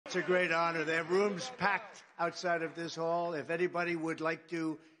It's a great honor. They have rooms packed outside of this hall. If anybody would like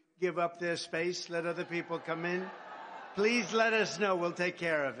to give up their space, let other people come in, please let us know. We'll take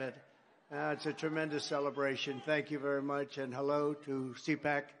care of it. It's a tremendous celebration. Thank you very much. And hello to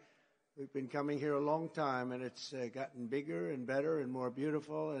CPAC. We've been coming here a long time, and it's gotten bigger and better and more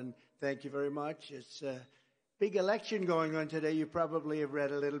beautiful. And thank you very much. It's a big election going on today. You probably have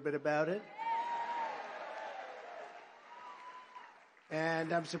read a little bit about it.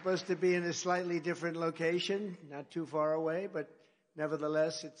 And I'm supposed to be in a slightly different location, not too far away, but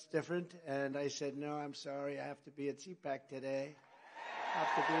nevertheless, it's different. And I said, no, I'm sorry. I have to be at CPAC today. I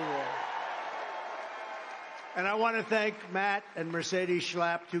have to be there. And I want to thank Matt and Mercedes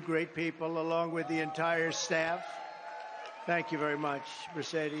Schlapp, two great people, along with the entire staff. Thank you very much,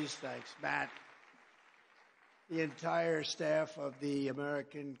 Mercedes. Thanks, Matt. The entire staff of the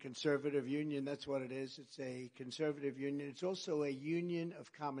American Conservative Union, that's what it is. It's a conservative union. It's also a union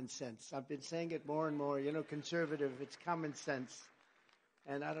of common sense. I've been saying it more and more. You know, conservative, it's common sense.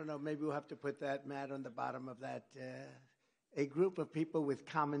 And I don't know, maybe we'll have to put that, Matt, on the bottom of that. A group of people with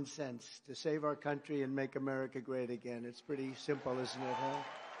common sense to save our country and make America great again. It's pretty simple, isn't it, huh?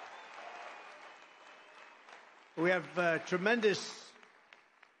 We have a tremendous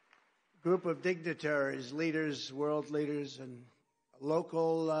group of dignitaries, leaders, world leaders, and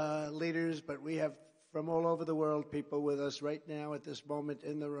local leaders, but we have from all over the world people with us right now at this moment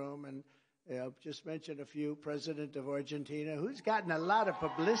in the room. And I'll just mention a few. President of Argentina, who's gotten a lot of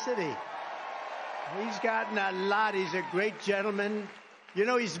publicity. He's gotten a lot. He's a great gentleman. You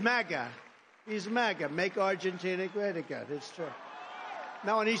know, he's MAGA. He's MAGA. Make Argentina great again. It's true.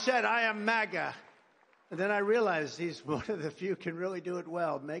 No, and he said, I am MAGA. And then I realized he's one of the few who can really do it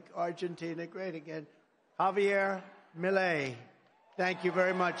well. Make Argentina great again. Javier Milei. Thank you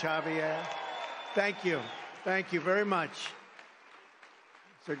very much, Javier. Thank you. Thank you very much.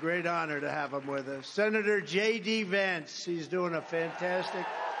 It's a great honor to have him with us. Senator J.D. Vance. He's doing a fantastic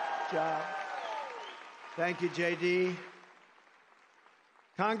job. Thank you, J.D.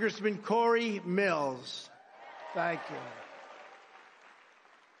 Congressman Corey Mills. Thank you.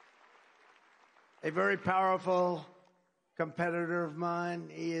 A very powerful competitor of mine.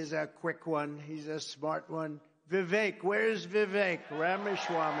 He is a quick one. He's a smart one. Vivek. Where's Vivek?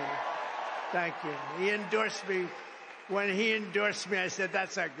 Ramaswamy. Thank you. He endorsed me. When he endorsed me, I said,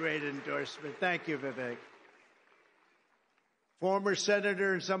 that's a great endorsement. Thank you, Vivek. Former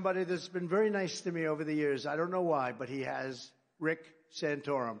senator and somebody that's been very nice to me over the years. I don't know why, but he has. Rick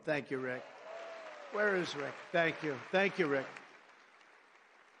Santorum. Thank you, Rick. Where is Rick? Thank you. Thank you, Rick.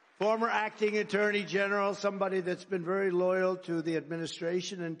 Former acting attorney general, somebody that's been very loyal to the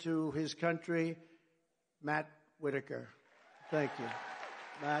administration and to his country, Matt Whitaker. Thank you.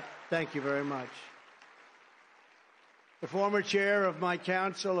 Matt, thank you very much. The former chair of my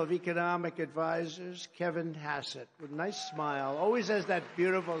Council of Economic Advisors, Kevin Hassett, with a nice smile, always has that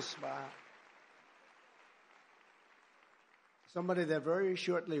beautiful smile. Somebody that very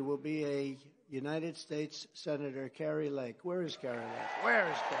shortly will be a United States Senator, Carrie Lake. Where is Carrie Lake? Where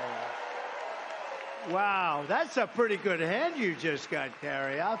is Carrie Lake? Wow, that's a pretty good hand you just got,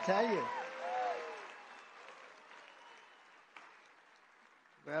 Carrie, I'll tell you.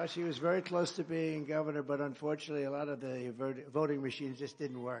 Well, she was very close to being governor, but unfortunately a lot of the voting machines just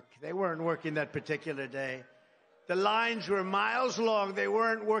didn't work. They weren't working that particular day. The lines were miles long. They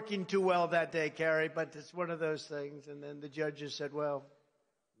weren't working too well that day, Carrie, but it's one of those things. And then the judges said, well,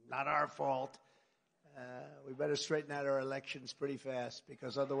 not our fault. We better straighten out our elections pretty fast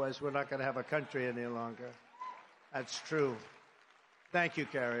because otherwise we're not going to have a country any longer. That's true. Thank you,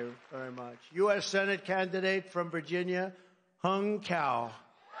 Carrie, very much. U.S. Senate candidate from Virginia, Hung Cao.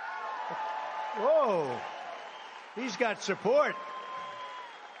 Whoa. He's got support.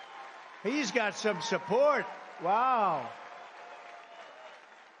 He's got some support. Wow.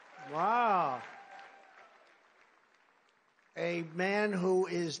 Wow. A man who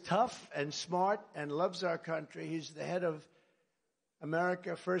is tough and smart and loves our country. He's the head of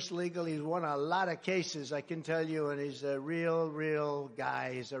America First Legal. He's won a lot of cases, I can tell you, and he's a real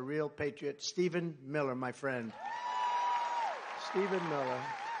guy. He's a real patriot. Stephen Miller, my friend. Stephen Miller.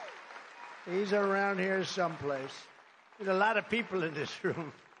 He's around here someplace. There's a lot of people in this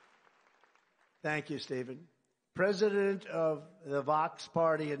room. Thank you, Stephen. President of the Vox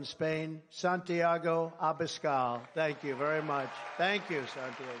Party in Spain, Santiago Abascal. Thank you very much. Thank you,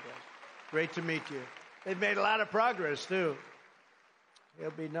 Santiago. Great to meet you. They've made a lot of progress, too. He'll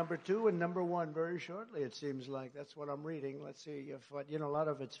be number 2 and number 1 very shortly, it seems like. That's what I'm reading. Let's see if, you know, a lot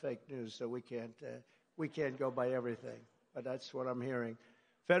of it's fake news, so we can't go by everything. But that's what I'm hearing.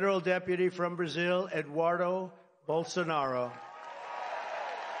 Federal deputy from Brazil, Eduardo Bolsonaro.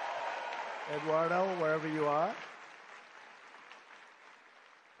 Eduardo, wherever you are.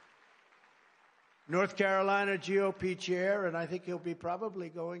 North Carolina GOP chair, and I think he'll be probably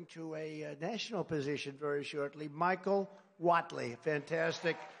going to a national position very shortly, Michael Whatley,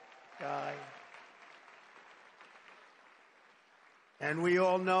 fantastic guy. And we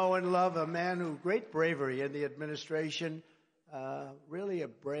all know and love a man who great bravery in the administration, really a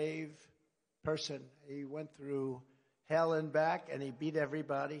brave person. He went through hell and back, and he beat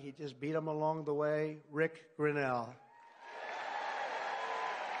everybody. He just beat them along the way. Rick Grinnell.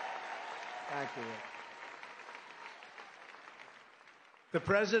 Thank you, Rick. The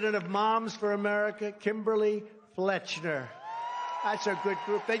president of Moms for America, Kimberly Fletchner. That's a good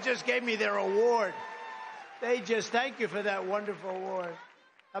group. They just gave me their award. Thank you for that wonderful award.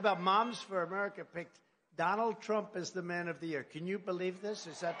 How about Moms for America picked Donald Trump as the man of the year? Can you believe this?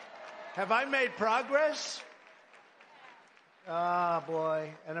 Have I made progress? Ah,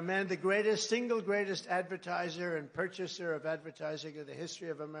 boy. And a man, single greatest advertiser and purchaser of advertising in the history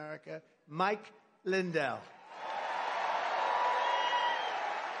of America, Mike Lindell.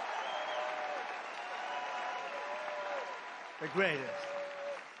 The greatest.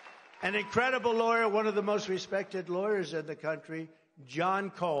 An incredible lawyer, one of the most respected lawyers in the country,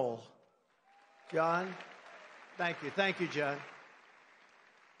 John Cole. John, thank you. Thank you, John.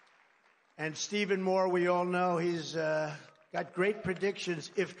 And Stephen Moore, we all know he's got great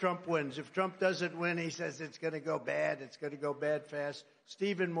predictions if Trump wins. If Trump doesn't win, he says it's going to go bad. It's going to go bad fast.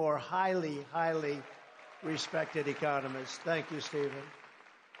 Stephen Moore, highly, highly respected economist. Thank you, Stephen.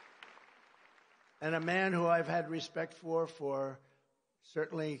 And a man who I've had respect for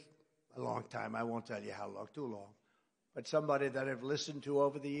certainly a long time. I won't tell you how long, too long. But somebody that I've listened to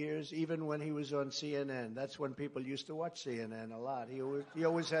over the years, even when he was on CNN. That's when people used to watch CNN a lot. He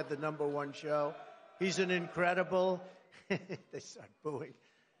always had the number one show. He's an incredible... They start booing.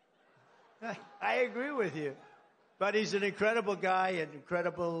 I agree with you. But he's an incredible guy, an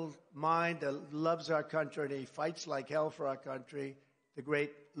incredible mind that loves our country, and he fights like hell for our country. The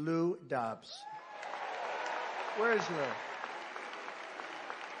great Lou Dobbs. Where's Lou?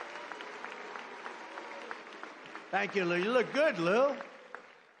 Thank you, Lou. You look good, Lou.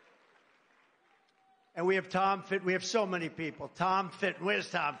 And we have Tom Fitton. We have so many people. Tom Fitton. Where's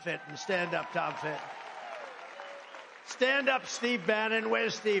Tom Fitton? Stand up, Tom Fitton. Stand up, Steve Bannon.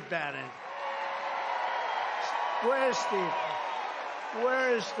 Where's Steve Bannon? Where's Steve?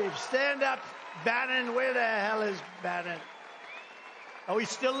 Where is Steve? Stand up, Bannon. Where the hell is Bannon? Oh, he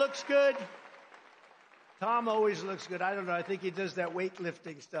still looks good? Tom always looks good. I don't know. I think he does that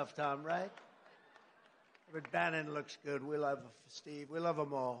weightlifting stuff, Tom, right? But Bannon looks good. We love Steve. We love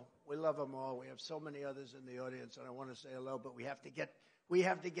them all. We love them all. We have so many others in the audience, and I want to say hello, but we have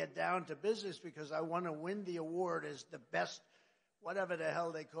to get down to business because I want to win the award as the best, whatever the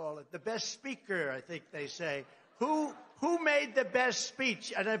hell they call it, the best speaker, I think they say. Who made the best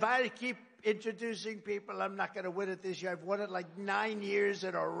speech? And if I keep introducing people, I'm not going to win it this year. I've won it like 9 years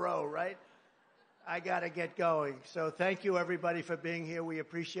in a row, right? I got to get going. So thank you, everybody, for being here. We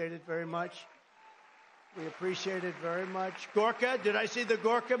appreciate it very much. We appreciate it very much. Gorka, did I see the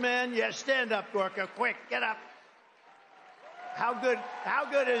Gorka man? Yes, stand up, Gorka. Quick, get up. How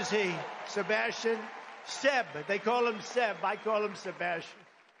good is he? Sebastian? Seb. They call him Seb. I call him Sebastian.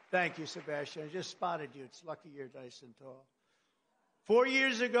 Thank you, Sebastian. I just spotted you. It's lucky you're nice and tall. 4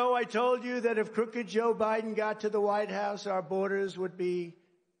 years ago, I told you that if crooked Joe Biden got to the White House, our borders would be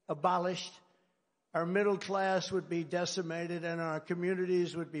abolished, our middle class would be decimated, and our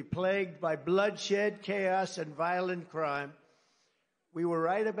communities would be plagued by bloodshed, chaos, and violent crime. We were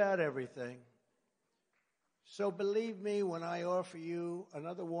right about everything. So believe me when I offer you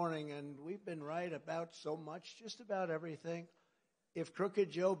another warning, and we've been right about so much, just about everything. If crooked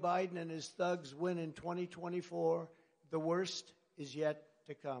Joe Biden and his thugs win in 2024, the worst is yet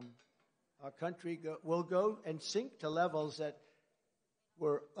to come. Our country will go and sink to levels that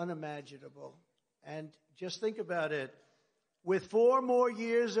were unimaginable. And just think about it. With 4 more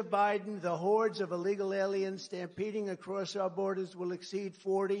years of Biden, the hordes of illegal aliens stampeding across our borders will exceed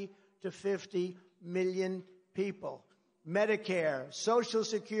 40 to 50 million people. Medicare, Social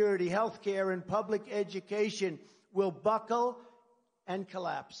Security, health care, and public education will buckle and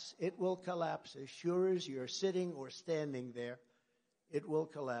collapse. It will collapse as sure as you're sitting or standing there. It will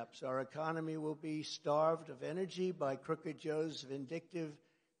collapse. Our economy will be starved of energy by crooked Joe's vindictive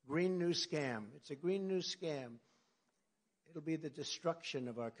Green New Scam. It's a Green New Scam. It'll be the destruction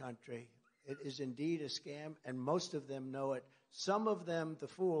of our country. It is indeed a scam, and most of them know it. Some of them, the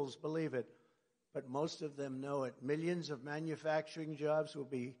fools, believe it, but most of them know it. Millions of manufacturing jobs will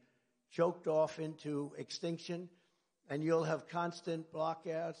be choked off into extinction. And you'll have constant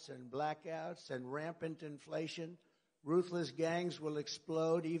blockouts and blackouts and rampant inflation. Ruthless gangs will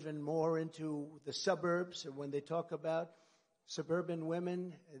explode even more into the suburbs. And when they talk about suburban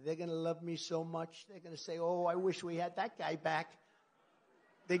women, they're going to love me so much. They're going to say, oh, I wish we had that guy back.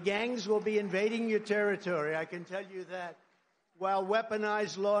 The gangs will be invading your territory, I can tell you that. While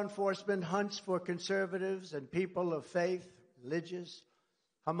weaponized law enforcement hunts for conservatives and people of faith, religious,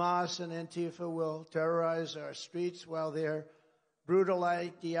 Hamas and Antifa will terrorize our streets while their brutal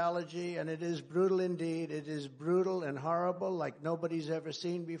ideology, and it is brutal indeed, it is brutal and horrible like nobody's ever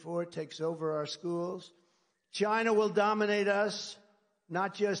seen before, takes over our schools. China will dominate us,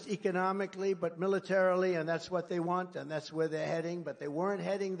 not just economically, but militarily, and that's what they want, and that's where they're heading, but they weren't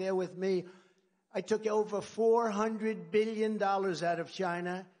heading there with me. I took over $400 billion out of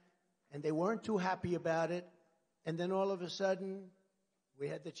China, and they weren't too happy about it, and then all of a sudden, we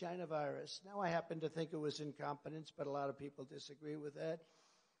had the China virus. Now, I happen to think it was incompetence, but a lot of people disagree with that.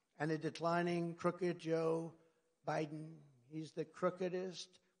 And a declining, crooked Joe Biden. He's the crookedest,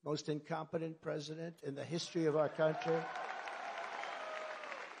 most incompetent president in the history of our country.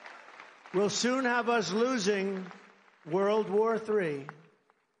 We'll soon have us losing World War III.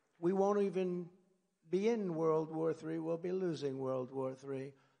 We won't even be in World War III. We'll be losing World War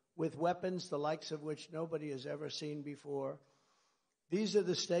III with weapons the likes of which nobody has ever seen before. These are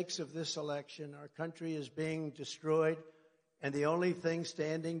the stakes of this election. Our country is being destroyed, and the only thing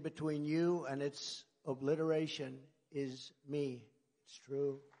standing between you and its obliteration is me. It's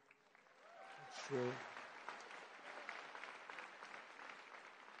true. It's true.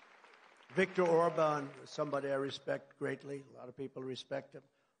 Viktor Orban is somebody I respect greatly. A lot of people respect him.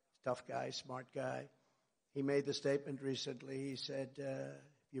 Tough guy, smart guy. He made the statement recently. He said,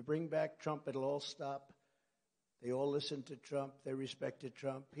 if you bring back Trump, it'll all stop. They all listened to Trump. They respected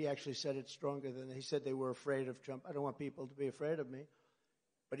Trump. He actually said it stronger than he said they were afraid of Trump. I don't want people to be afraid of me.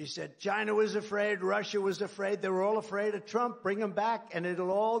 But he said China was afraid, Russia was afraid. They were all afraid of Trump. Bring him back, and it'll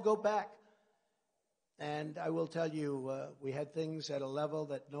all go back. And I will tell you, we had things at a level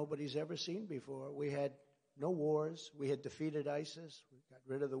that nobody's ever seen before. We had no wars. We had defeated ISIS. We got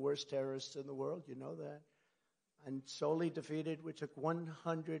rid of the worst terrorists in the world. You know that. And solely defeated. We took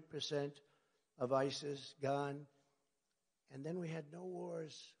 100% of ISIS gone. And then we had no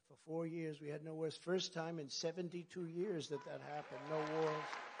wars for 4 years. We had no wars. First time in 72 years that happened. No wars.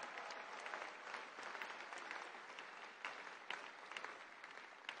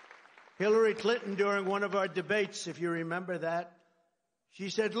 Hillary Clinton, during one of our debates, if you remember that, she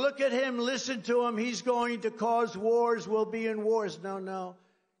said, look at him, listen to him. He's going to cause wars. We'll be in wars. No.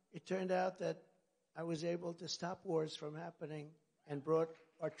 It turned out that I was able to stop wars from happening and brought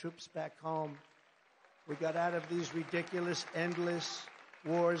our troops back home. We got out of these ridiculous, endless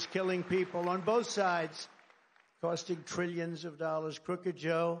wars, killing people on both sides, costing trillions of dollars. Crooked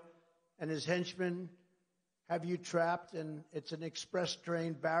Joe and his henchmen have you trapped, and it's an express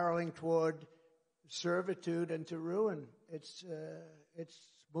train barreling toward servitude and to ruin. It's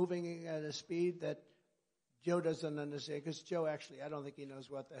moving at a speed that Joe doesn't understand, because Joe actually, I don't think he knows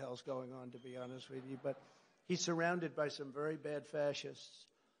what the hell's going on, to be honest with you, but he's surrounded by some very bad fascists.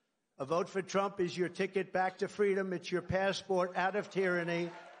 A vote for Trump is your ticket back to freedom. It's your passport out of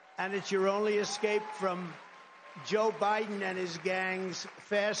tyranny, and it's your only escape from Joe Biden and his gang's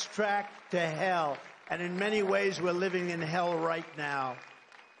fast track to hell. And in many ways, we're living in hell right now.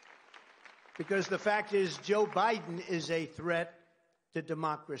 Because the fact is, Joe Biden is a threat to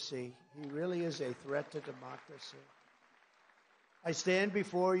democracy. He really is a threat to democracy. I stand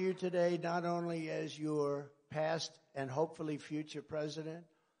before you today not only as your past and hopefully future president,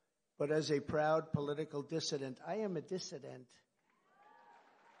 but as a proud political dissident. I am a dissident.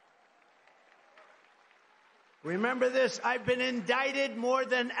 Remember this, I've been indicted more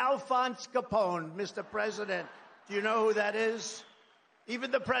than Alphonse Capone, Mr. President. Do you know who that is? Even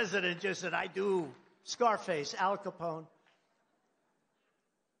the president just said, I do. Scarface, Al Capone.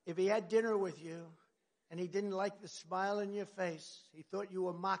 If he had dinner with you and he didn't like the smile in your face, he thought you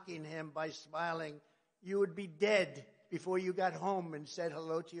were mocking him by smiling, you would be dead before you got home and said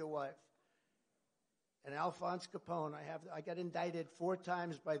hello to your wife. And Alphonse Capone, I got indicted 4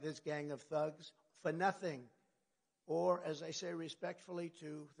 times by this gang of thugs for nothing. Or, as I say respectfully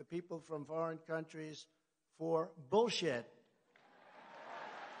to the people from foreign countries, for bullshit.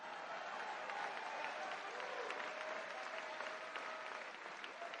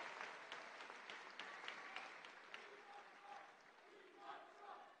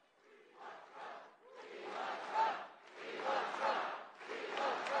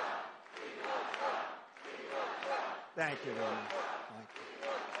 Thank you very much. Thank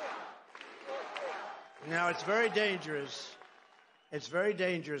you. Now, it's very dangerous. It's very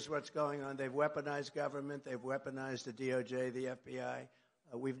dangerous what's going on. They've weaponized government. They've weaponized the DOJ, the FBI.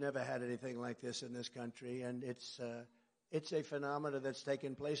 We've never had anything like this in this country, and it's a phenomenon that's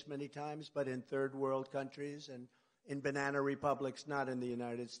taken place many times, but in third world countries and in banana republics, not in the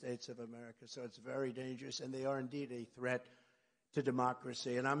United States of America. So it's very dangerous, and they are indeed a threat to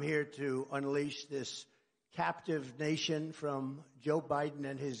democracy. And I'm here to unleash this captive nation from Joe Biden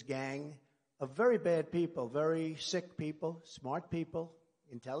and his gang of very bad people, very sick people, smart people,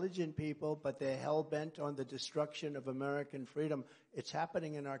 intelligent people, but they're hell-bent on the destruction of American freedom. It's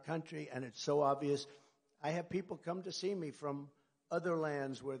happening in our country, and it's so obvious. I have people come to see me from other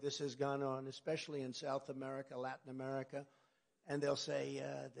lands where this has gone on, especially in South America, Latin America, and they'll say,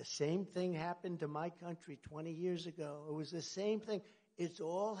 the same thing happened to my country 20 years ago. It was the same thing. It's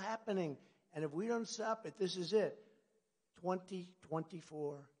all happening, and if we don't stop it, this is it.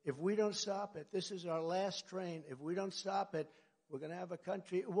 2024. If we don't stop it, this is our last train. If we don't stop it, we're going to have a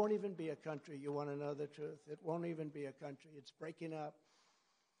country. It won't even be a country. You want to know the truth? It won't even be a country. It's breaking up.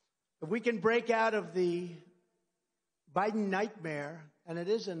 If we can break out of the Biden nightmare, and it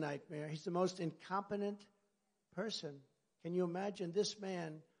is a nightmare, he's the most incompetent person. Can you imagine this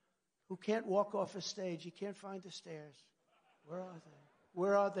man who can't walk off a stage? He can't find the stairs. Where are they?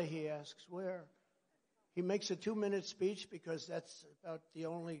 Where are they, he asks. Where? He makes a 2-minute speech because that's about the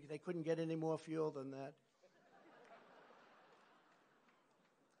only, they couldn't get any more fuel than that.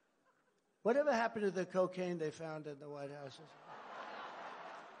 Whatever happened to the cocaine they found in the White House?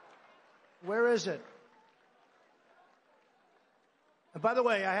 Where is it? And by the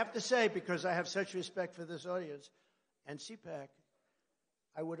way, I have to say, because I have such respect for this audience, and CPAC,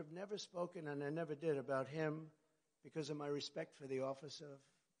 I would have never spoken, and I never did, about him because of my respect for the office of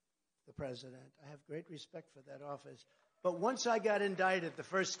the president. I have great respect for that office. But once I got indicted the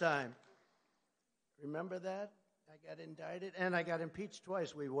first time, remember that? I got indicted, and I got impeached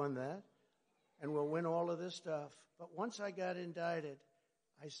twice. We won that, and we'll win all of this stuff. But once I got indicted,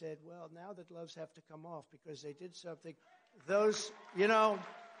 I said, well, now the gloves have to come off because they did something. Those,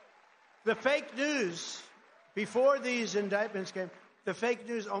 the fake news, before these indictments came, the fake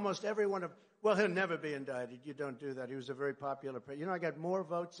news, almost every one of them, well, he'll never be indicted. You don't do that. He was a very popular president. I got more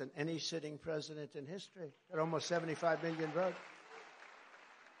votes than any sitting president in history. Got almost 75 million votes.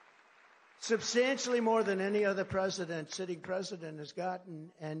 Substantially more than any other sitting president has gotten.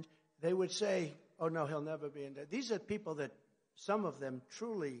 And they would say, oh, no, he'll never be indicted. These are people that, some of them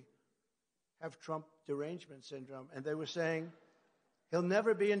truly have Trump derangement syndrome. And they were saying, he'll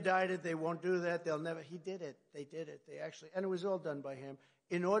never be indicted. They won't do that. They'll never. He did it. They did it. They actually, and it was all done by him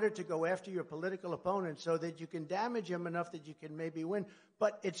in order to go after your political opponent so that you can damage him enough that you can maybe win.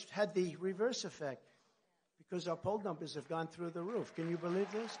 But it's had the reverse effect because our poll numbers have gone through the roof. Can you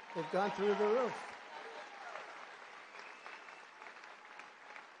believe this? They've gone through the roof.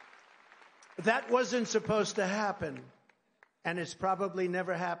 That wasn't supposed to happen. And it's probably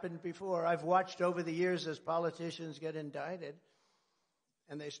never happened before. I've watched over the years as politicians get indicted,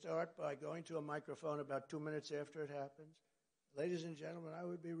 and they start by going to a microphone about 2 minutes after it happens. Ladies and gentlemen, I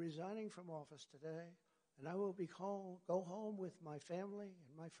would be resigning from office today, and I will go home with my family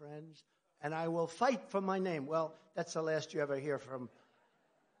and my friends, and I will fight for my name. Well, that's the last you ever hear from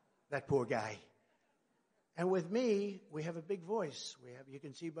that poor guy. And with me, we have a big voice. You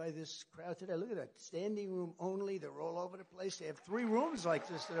can see by this crowd today, look at that, standing room only. They're all over the place. They have 3 rooms like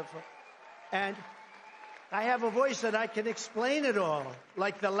this. And I have a voice that I can explain it all,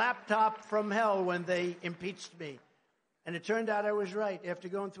 like the laptop from hell when they impeached me. And it turned out I was right after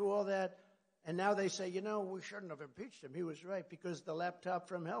going through all that. And now they say, we shouldn't have impeached him. He was right because the laptop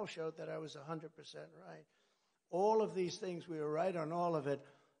from hell showed that I was 100% right. All of these things, we were right on all of it.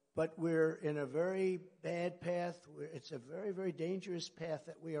 But we're in a very bad path. It's a very, very dangerous path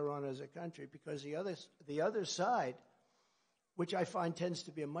that we are on as a country because the other side, which I find tends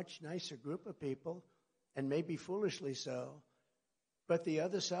to be a much nicer group of people, and maybe foolishly so, but the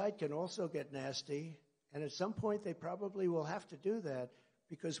other side can also get nasty. And at some point, they probably will have to do that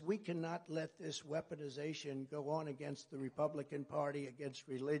because we cannot let this weaponization go on against the Republican Party, against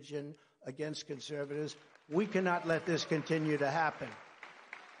religion, against conservatives. We cannot let this continue to happen.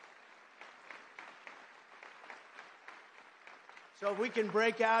 So if we can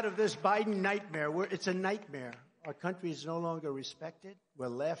break out of this Biden nightmare, it's a nightmare. Our country is no longer respected. We're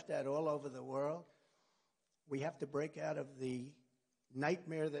laughed at all over the world. We have to break out of the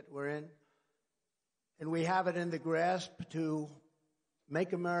nightmare that we're in. And we have it in the grasp to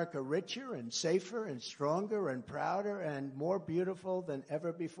make America richer and safer and stronger and prouder and more beautiful than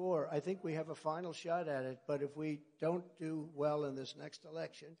ever before. I think we have a final shot at it, but if we don't do well in this next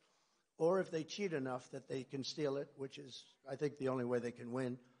election, or if they cheat enough that they can steal it, which is, I think, the only way they can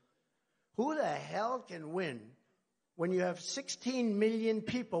win. Who the hell can win when you have 16 million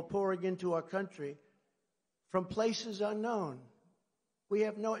people pouring into our country from places unknown? We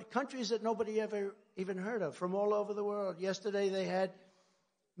have countries that nobody ever even heard of from all over the world. Yesterday they had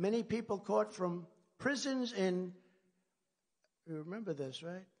many people caught from prisons in, you remember this,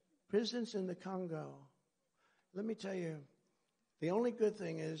 right? Prisons in the Congo. Let me tell you, the only good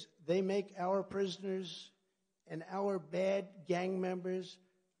thing is they make our prisoners and our bad gang members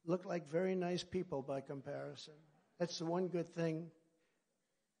look like very nice people by comparison. That's the one good thing.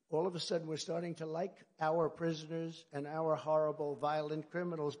 All of a sudden we're starting to like our prisoners and our horrible, violent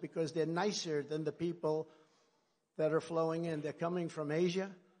criminals because they're nicer than the people that are flowing in. They're coming from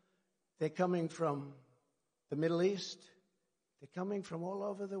Asia. They're coming from the Middle East. They're coming from all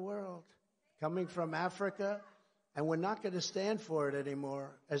over the world, coming from Africa. And we're not going to stand for it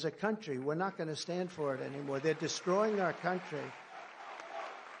anymore. As a country, we're not going to stand for it anymore. They're destroying our country.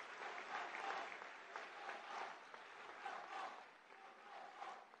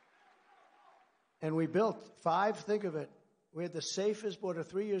 And we built think of it, we had the safest border.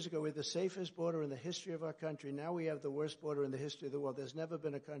 3 years ago, we had the safest border in the history of our country. Now we have the worst border in the history of the world. There's never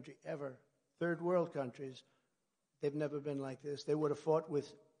been a country ever, third world countries, they've never been like this. They would have fought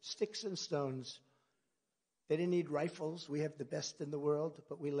with sticks and stones. They didn't need rifles. We have the best in the world,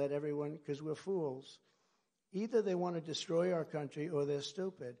 but we let everyone, because we're fools. Either they want to destroy our country or they're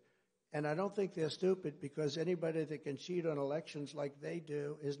stupid. And I don't think they're stupid because anybody that can cheat on elections like they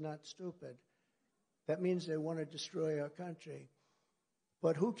do is not stupid. That means they want to destroy our country.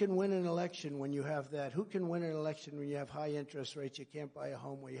 But who can win an election when you have that? Who can win an election when you have high interest rates, you can't buy a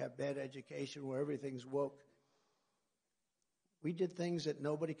home, where you have bad education, where everything's woke? We did things that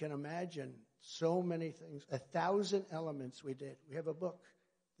nobody can imagine. So many things. 1,000 elements we did. We have a book,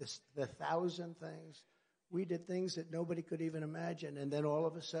 the 1,000 things. We did things that nobody could even imagine. And then all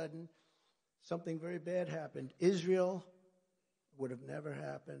of a sudden, something very bad happened. Israel would have never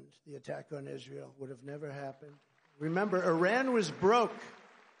happened. The attack on Israel would have never happened. Remember, Iran was broke.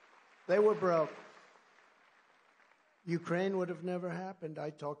 They were broke. Ukraine would have never happened. I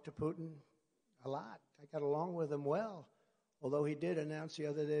talked to Putin a lot. I got along with him well. Although he did announce the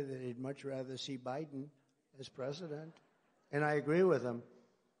other day that he'd much rather see Biden as president. And I agree with him.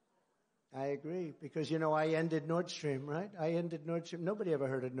 I agree. Because, I ended Nord Stream, right? I ended Nord Stream. Nobody ever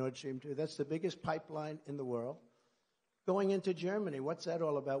heard of Nord Stream 2. That's the biggest pipeline in the world. Going into Germany, what's that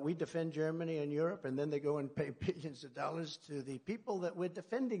all about? We defend Germany and Europe, and then they go and pay billions of dollars to the people that we're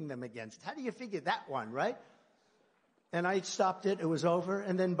defending them against. How do you figure that one, right? And I stopped it. It was over.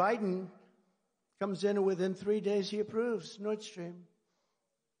 And then Biden comes in, and within 3 days he approves Nord Stream.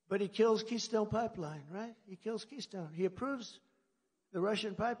 But he kills Keystone Pipeline, right? He kills Keystone. He approves the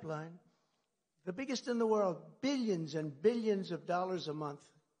Russian pipeline, the biggest in the world. Billions and billions of dollars a month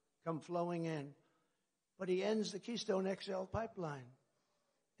come flowing in. But he ends the Keystone XL pipeline.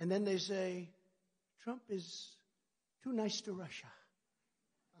 And then they say, Trump is too nice to Russia.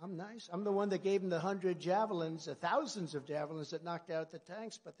 I'm nice. I'm the one that gave him the 100 javelins, the thousands of javelins that knocked out the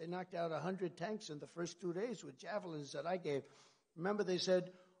tanks, but they knocked out 100 tanks in the first 2 days with javelins that I gave. Remember, they said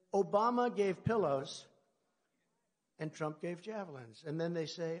Obama gave pillows and Trump gave javelins. And then they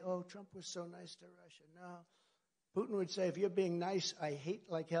say, oh, Trump was so nice to Russia. No. Putin would say, if you're being nice, I hate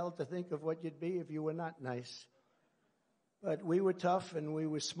like hell to think of what you'd be if you were not nice. But we were tough and we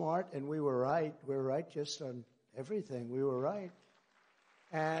were smart and we were right. We were right just on everything. We were right.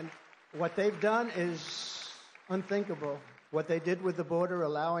 And what they've done is unthinkable. What they did with the border,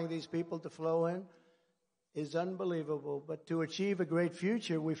 allowing these people to flow in, is unbelievable. But to achieve a great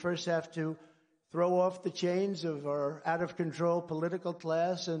future, we first have to throw off the chains of our out-of-control political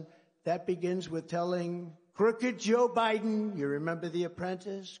class, and that begins with telling crooked Joe Biden, you remember The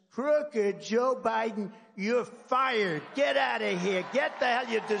Apprentice? Crooked Joe Biden, you're fired. Get out of here. Get the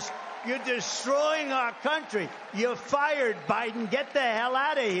hell. You're destroying our country. You're fired, Biden. Get the hell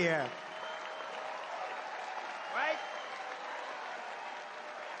out of here. Right?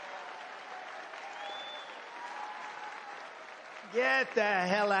 Get the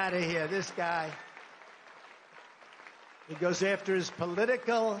hell out of here. This guy. He goes after his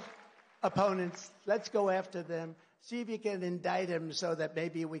political opponents. Let's go after them. See if you can indict him so that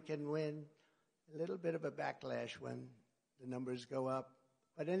maybe we can win. A little bit of a backlash when the numbers go up.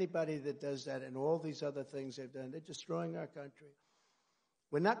 But anybody that does that and all these other things they've done, they're destroying our country.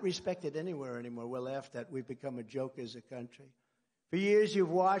 We're not respected anywhere anymore. We're laughed at. We've become a joke as a country. For years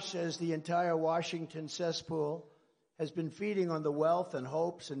you've watched as the entire Washington cesspool has been feeding on the wealth and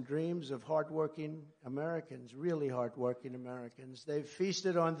hopes and dreams of hardworking Americans, really hardworking Americans. They've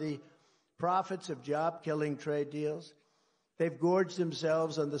feasted on the profits of job-killing trade deals. They've gorged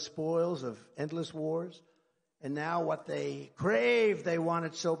themselves on the spoils of endless wars. And now what they crave, they want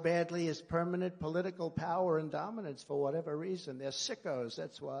it so badly, is permanent political power and dominance for whatever reason. They're sickos,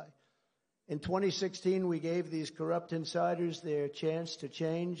 that's why. In 2016, we gave these corrupt insiders their chance to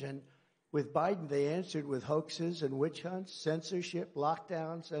change, and with Biden, they answered with hoaxes and witch hunts, censorship,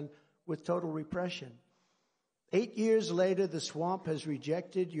 lockdowns, and with total repression. 8 years later, the swamp has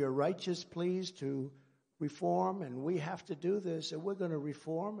rejected your righteous pleas to reform, and we have to do this, and we're going to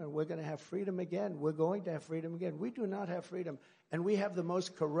reform, and we're going to have freedom again. We're going to have freedom again. We do not have freedom, and we have the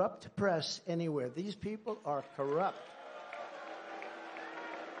most corrupt press anywhere. These people are corrupt.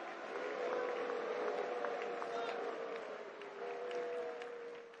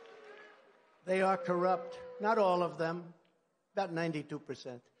 They are corrupt. Not all of them, about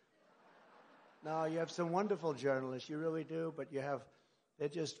 92%. No, you have some wonderful journalists, you really do, but they're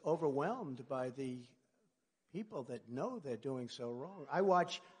just overwhelmed by the people that know they're doing so wrong. I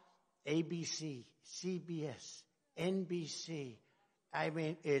watch ABC, CBS, NBC. I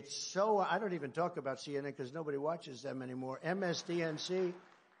mean, I don't even talk about CNN because nobody watches them anymore. MSDNC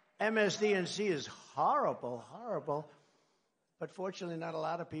is horrible, horrible. But fortunately, not a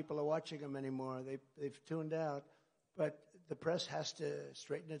lot of people are watching them anymore. They've tuned out. But the press has to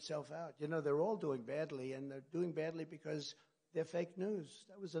straighten itself out. You know, they're all doing badly, and they're doing badly because they're fake news.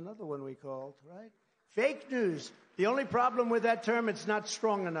 That was another one we called, right? Fake news. The only problem with that term, it's not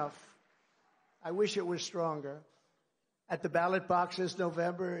strong enough. I wish it was stronger. At the ballot box this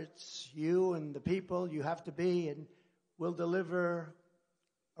November, it's you and the people you have to be, and we'll deliver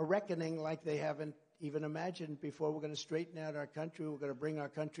a reckoning like they haven't even imagined before. We're going to straighten out our country. We're going to bring our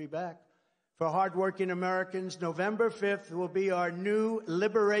country back. For hardworking Americans, November 5th will be our new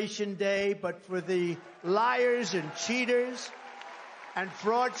Liberation Day, but for the liars and cheaters and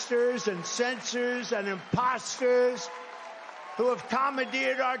fraudsters and censors and imposters who have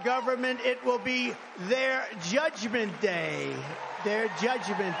commandeered our government, it will be their Judgment Day. Their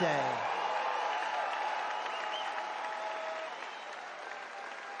Judgment Day.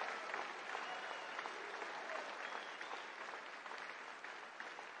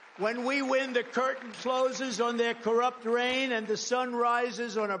 When we win, the curtain closes on their corrupt reign and the sun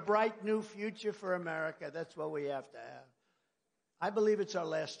rises on a bright new future for America. That's what we have to have. I believe it's our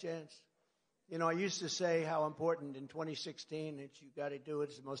last chance. You know, I used to say how important in 2016 that you got to do it.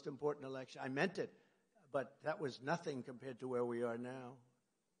 It's the most important election. I meant it, but that was nothing compared to where we are now.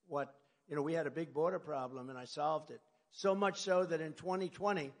 We had a big border problem, and I solved it. So much so that in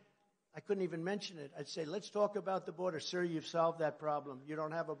 2020, I couldn't even mention it. I'd say, let's talk about the border. Sir, you've solved that problem. You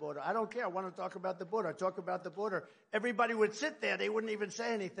don't have a border. I don't care. I want to talk about the border. I talk about the border. Everybody would sit there. They wouldn't even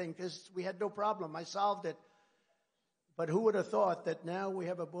say anything because we had no problem. I solved it. But who would have thought that now we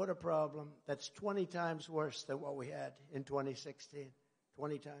have a border problem that's 20 times worse than what we had in 2016?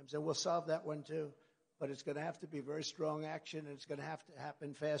 20 times. And we'll solve that one too. But it's going to have to be very strong action, and it's going to have to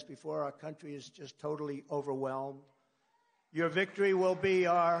happen fast before our country is just totally overwhelmed. Your victory will be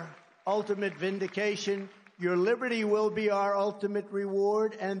our ultimate vindication. Your liberty will be our ultimate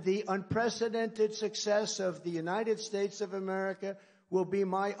reward, and the unprecedented success of the United States of America will be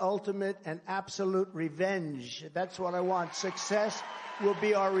my ultimate and absolute revenge. That's what I want. Success will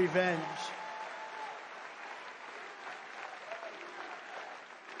be our revenge.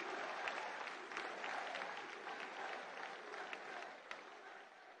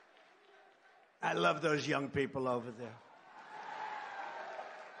 I love those young people over there.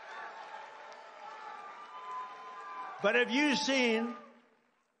 But have you seen,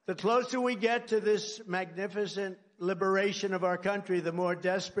 the closer we get to this magnificent liberation of our country, the more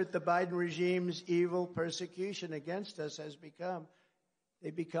desperate the Biden regime's evil persecution against us has become. They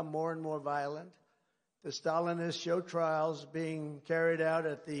become more and more violent. The Stalinist show trials being carried out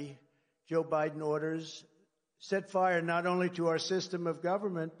at the Joe Biden orders set fire not only to our system of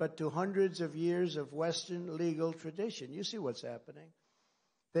government, but to hundreds of years of Western legal tradition. You see what's happening.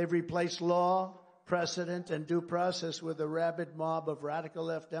 They've replaced law, precedent, and due process with a rabid mob of radical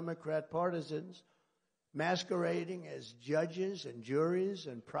left Democrat partisans masquerading as judges and juries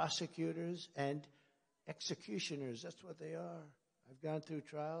and prosecutors and executioners. That's what they are. I've gone through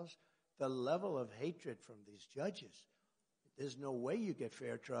trials. The level of hatred from these judges, there's no way you get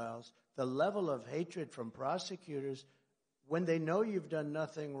fair trials. The level of hatred from prosecutors, when they know you've done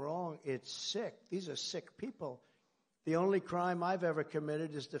nothing wrong, it's sick. These are sick people. The only crime I've ever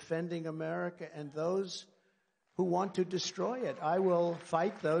committed is defending America and those who want to destroy it. I will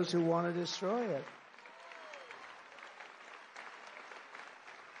fight those who want to destroy it.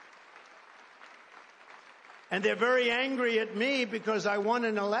 And they're very angry at me because I won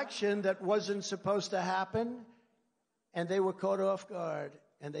an election that wasn't supposed to happen. And they were caught off guard.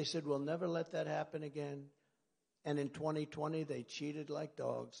 And they said, we'll never let that happen again. And in 2020, they cheated like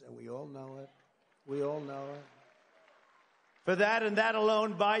dogs. And we all know it. We all know it. For that and that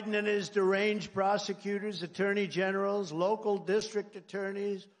alone, Biden and his deranged prosecutors, attorney generals, local district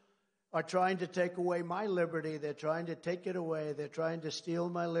attorneys are trying to take away my liberty. They're trying to take it away. They're trying to steal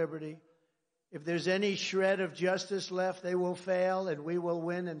my liberty. If there's any shred of justice left, they will fail and we will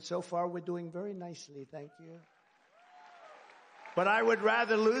win. And so far, we're doing very nicely. Thank you. But I would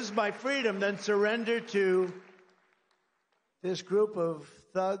rather lose my freedom than surrender to this group of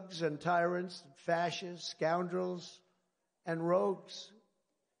thugs and tyrants, fascists, scoundrels, and rogues.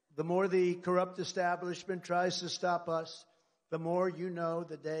 The more the corrupt establishment tries to stop us, the more you know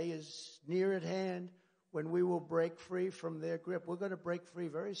the day is near at hand when we will break free from their grip. We're going to break free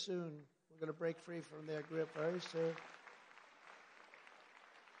very soon. We're going to break free from their grip very soon.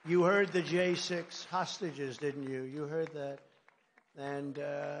 You heard the J6 hostages, didn't you? You heard that. And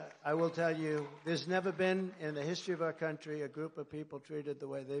I will tell you, there's never been in the history of our country a group of people treated the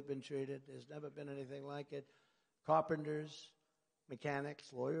way they've been treated. There's never been anything like it. Carpenters, mechanics,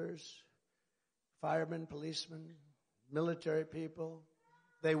 lawyers, firemen, policemen, military people.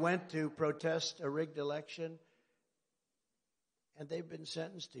 They went to protest a rigged election, and they've been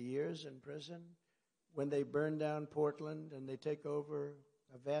sentenced to years in prison. When they burn down Portland and they take over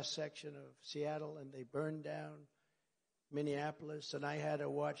a vast section of Seattle and they burn down Minneapolis, and I had to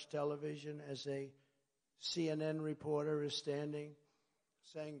watch television as a CNN reporter is standing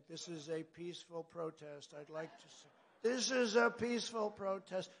saying, this is a peaceful protest. I'd like to say, this is a peaceful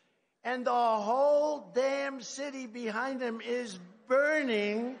protest. And the whole damn city behind him is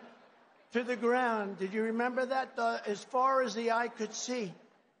burning to the ground. Did you remember that? As far as the eye could see,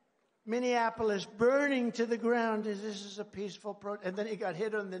 Minneapolis burning to the ground. This is a peaceful protest. And then he got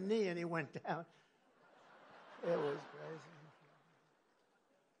hit on the knee and he went down. It was crazy.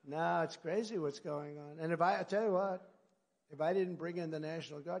 No, it's crazy what's going on. And I tell you what, if I didn't bring in the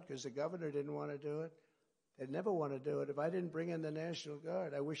National Guard, because the governor didn't want to do it, they'd never want to do it. If I didn't bring in the National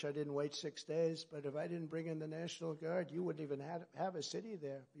Guard, I wish I didn't wait 6 days, but if I didn't bring in the National Guard, you wouldn't even have a city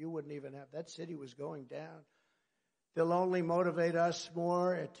there. You wouldn't even have, that city was going down. They'll only motivate us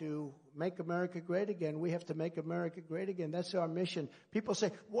more to make America great again. We have to make America great again. That's our mission. People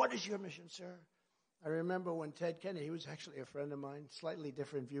say, what is your mission, sir? I remember when Ted Kennedy, he was actually a friend of mine, slightly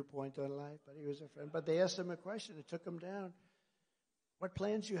different viewpoint on life, but he was a friend. But they asked him a question. It took him down. What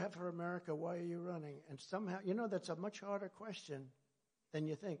plans do you have for America? Why are you running? And somehow, that's a much harder question than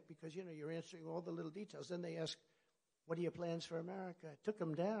you think because, you're answering all the little details. Then they ask, what are your plans for America? It took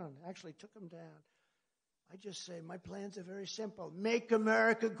him down, actually took him down. I just say, my plans are very simple. Make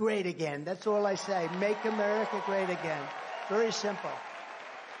America great again. That's all I say. Make America great again. Very simple.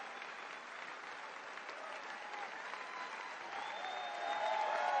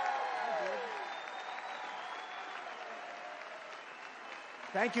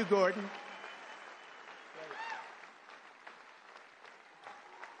 Thank you, Gordon.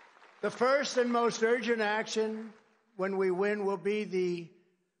 The first and most urgent action when we win will be the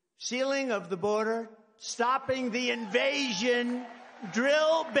sealing of the border, stopping the invasion,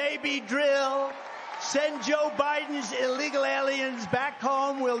 drill, baby, drill, send Joe Biden's illegal aliens back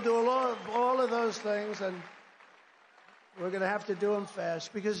home. We'll do all of those things, and we're going to have to do them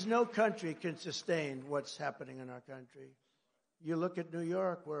fast because no country can sustain what's happening in our country. You look at New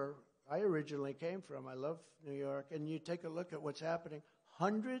York, where I originally came from. I love New York. And you take a look at what's happening.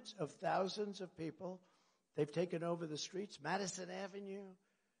 Hundreds of thousands of people. They've taken over the streets, Madison Avenue.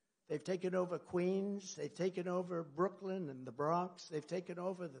 They've taken over Queens. They've taken over Brooklyn and the Bronx. They've taken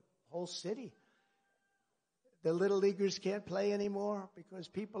over the whole city. The little leaguers can't play anymore because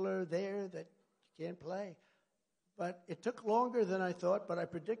people are there that can't play. But it took longer than I thought, but I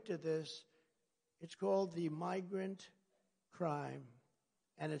predicted this. It's called the migrant crime,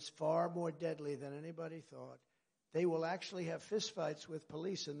 and it's far more deadly than anybody thought. They will actually have fistfights with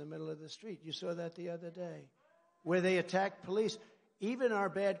police in the middle of the street. You saw that the other day, where they attacked police. Even our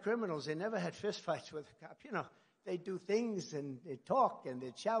bad criminals, they never had fistfights with a cop. They do things and they talk and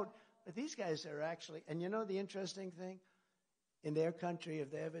they shout, but these guys are actually, and the interesting thing, in their country,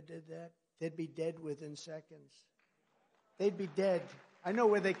 if they ever did that, they'd be dead within seconds. They'd be dead. I know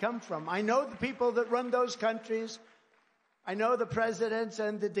where they come from. I know the people that run those countries. I know the presidents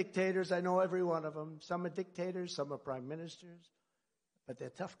and the dictators. I know every one of them. Some are dictators, some are prime ministers. But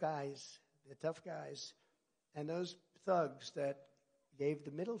they're tough guys. They're tough guys. And those thugs that gave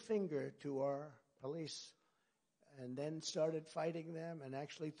the middle finger to our police, and then started fighting them and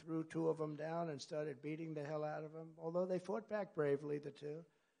actually threw 2 of them down and started beating the hell out of them, although they fought back bravely, the 2.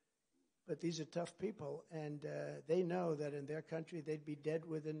 But these are tough people, and they know that in their country they'd be dead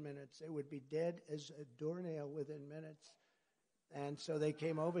within minutes. They would be dead as a doornail within minutes. And so they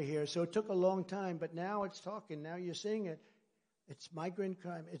came over here. So it took a long time, but now it's talking. Now you're seeing it. It's migrant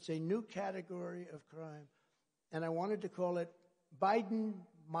crime. It's a new category of crime. And I wanted to call it Biden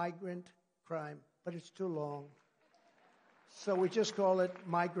migrant crime, but it's too long. So we just call it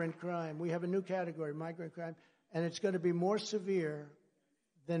migrant crime. We have a new category, migrant crime, and it's going to be more severe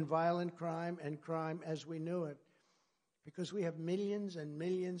than violent crime and crime as we knew it, because we have millions and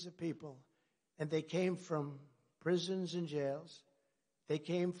millions of people, and they came from prisons and jails. They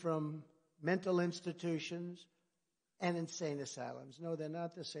came from mental institutions and insane asylums. No, they're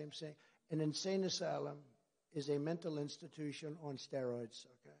not the same thing. An insane asylum is a mental institution on steroids,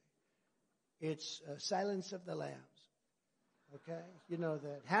 okay? It's Silence of the Lambs, okay? You know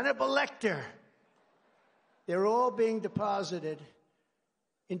that. Hannibal Lecter. They're all being deposited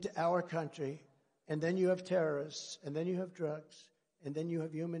into our country, and then you have terrorists, and then you have drugs, and then you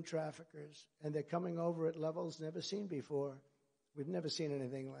have human traffickers, and they're coming over at levels never seen before. We've never seen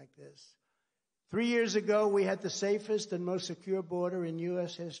anything like this. 3 years ago, we had the safest and most secure border in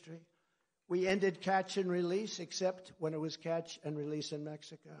U.S. history. We ended catch and release, except when it was catch and release in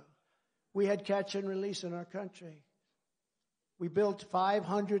Mexico. We had catch and release in our country. We built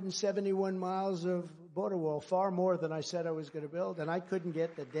 571 miles of border wall, far more than I said I was going to build, and I couldn't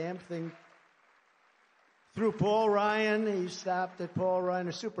get the damn thing through Paul Ryan. He stopped at Paul Ryan,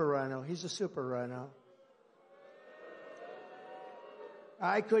 a super rhino. He's a super rhino.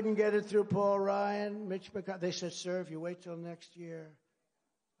 I couldn't get it through Paul Ryan. Mitch McConnell. They said, sir, if you wait till next year.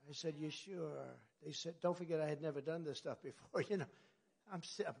 I said, you sure? They said, don't forget I had never done this stuff before. You know, I'm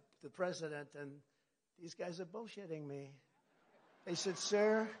the president, and these guys are bullshitting me. They said,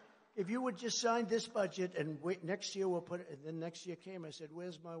 sir, if you would just sign this budget and wait, next year we'll put it. And then next year came. I said,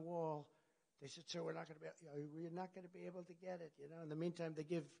 where's my wall? They said, sir, we're not going to be able to get it. You know, in the meantime, they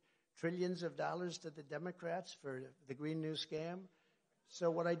give trillions of dollars to the Democrats for the Green New Scam. So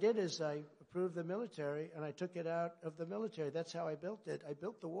what I did is I approved the military, and I took it out of the military. That's how I built it. I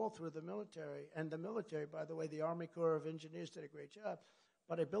built the wall through the military. And the military, by the way, the Army Corps of Engineers did a great job.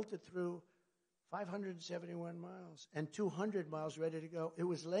 But I built it through 571 miles and 200 miles ready to go. It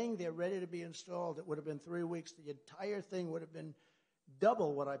was laying there ready to be installed. It would have been 3 weeks. The entire thing would have been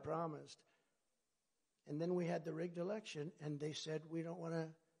double what I promised. And then we had the rigged election, and they said, we don't want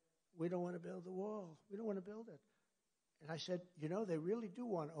to build the wall. We don't want to build it. And I said, you know, they really do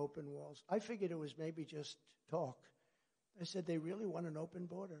want open walls. I figured it was maybe just talk. I said, they really want an open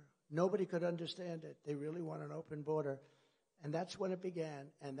border. Nobody could understand it. They really want an open border. And that's when it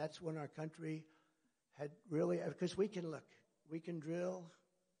began. And that's when our country had really, because we can drill.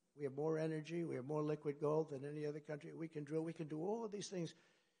 We have more energy. We have more liquid gold than any other country. We can drill. We can do all of these things.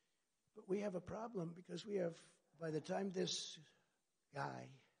 But we have a problem because we have, by the time this guy,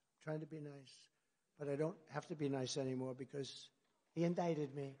 trying to be nice, but I don't have to be nice anymore because he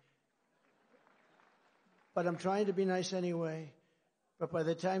indicted me. But I'm trying to be nice anyway. But by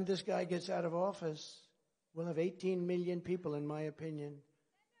the time this guy gets out of office, we'll have 18 million people, in my opinion,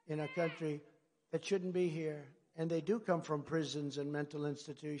 in our country that shouldn't be here. And they do come from prisons and mental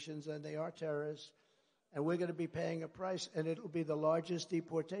institutions, and they are terrorists. And we're going to be paying a price, and it'll be the largest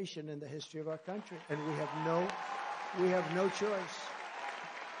deportation in the history of our country. And we have no choice.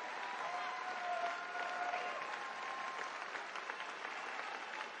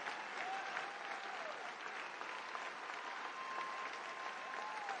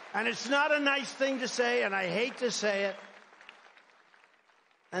 And it's not a nice thing to say, and I hate to say it.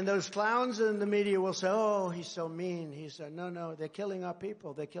 And those clowns in the media will say, oh, he's so mean. He said, no, they're killing our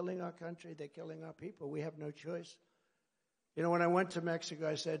people. They're killing our country. They're killing our people. We have no choice. You know, when I went to Mexico,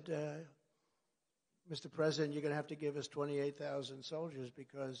 I said, Mr. President, you're going to have to give us 28,000 soldiers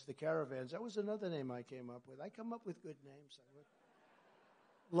because the caravans, that was another name I came up with. I come up with good names.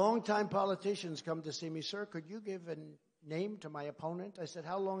 Long-time politicians come to see me, sir, could you give a name to my opponent? I said,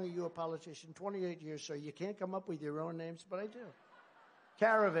 how long are you a politician? 28 years, sir. You can't come up with your own names, but I do.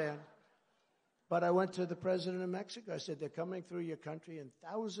 Caravan. But I went to the president of Mexico. I said, they're coming through your country, and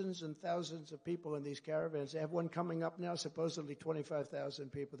thousands of people in these caravans. They have one coming up now, supposedly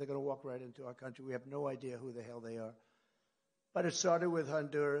 25,000 people. They're going to walk right into our country. We have no idea who the hell they are. But it started with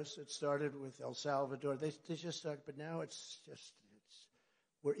Honduras. It started with El Salvador. They just started, but now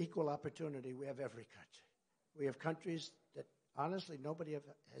we're equal opportunity. We have every country. We have countries that, honestly, nobody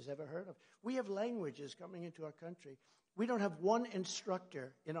has ever heard of. We have languages coming into our country. We don't have one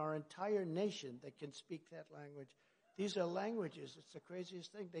instructor in our entire nation that can speak that language. These are languages. It's the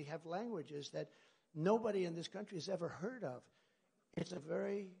craziest thing. They have languages that nobody in this country has ever heard of. It's a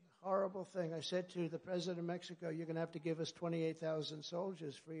very horrible thing. I said to the president of Mexico, you're going to have to give us 28,000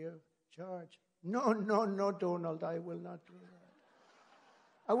 soldiers free of charge. No, Donald, I will not do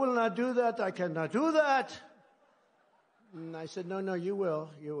that. I will not do that. I cannot do that. And I said, no, you will.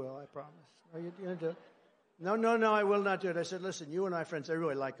 You will, I promise. No, you're going to do it. No, I will not do it. I said, listen, you and I friends, I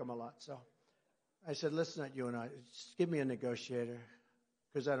really like him a lot. So I said, let's not you and I. Just give me a negotiator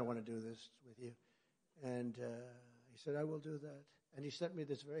because I don't want to do this with you. And he said, I will do that. And he sent me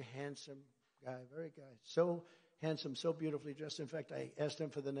this very handsome guy, so handsome, so beautifully dressed. In fact, I asked him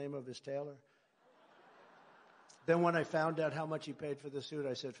for the name of his tailor. Then when I found out how much he paid for the suit,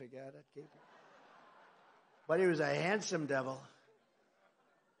 I said, forget it, keep it. But he was a handsome devil.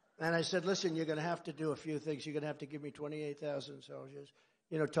 And I said, listen, you're going to have to do a few things. You're going to have to give me 28,000 soldiers.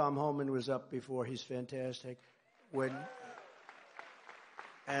 You know, Tom Homan was up before. He's fantastic.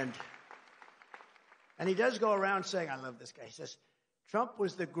 And he does go around saying, I love this guy. He says, Trump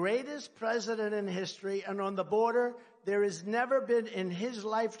was the greatest president in history, and on the border, there has never been in his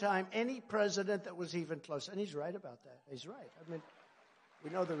lifetime any president that was even close. And he's right about that. He's right. I mean, we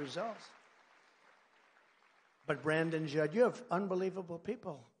know the results. But Brandon Judd, you have unbelievable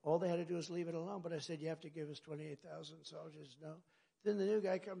people. All they had to do is leave it alone. But I said, you have to give us 28,000 soldiers. No. Then the new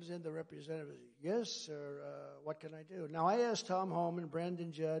guy comes in, the representative, yes, sir, what can I do? Now, I asked Tom Homan,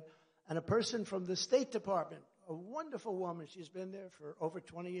 Brandon Judd, and a person from the State Department, a wonderful woman. She's been there for over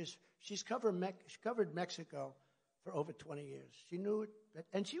 20 years. She's covered Mexico for over 20 years. She knew it,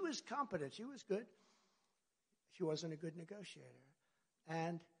 and she was competent. She was good. She wasn't a good negotiator.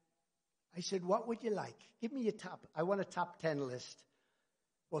 And I said, what would you like? Give me your top. I want a top 10 list.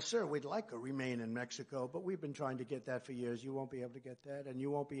 Well, sir, we'd like to remain in Mexico, but we've been trying to get that for years. You won't be able to get that, and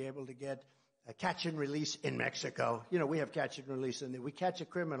you won't be able to get a catch and release in Mexico. You know, we have catch and release, and we catch a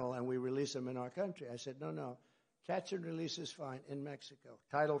criminal and we release him in our country. I said, no. Catch and release is fine in Mexico.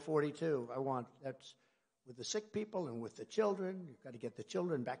 Title 42, I want. That's with the sick people and with the children. You've got to get the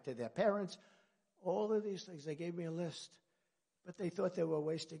children back to their parents. All of these things. They gave me a list. But they thought they were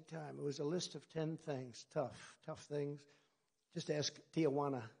wasting time. It was a list of 10 things, tough things. Just ask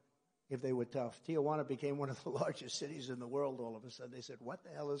Tijuana if they were tough. Tijuana became one of the largest cities in the world all of a sudden. They said, what the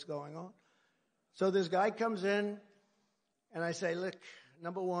hell is going on? So this guy comes in, and I say, look,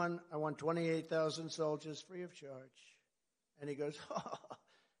 number one, I want 28,000 soldiers free of charge. And he goes,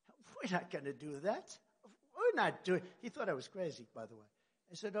 we're not going to do that. We're not doing it. He thought I was crazy, by the way.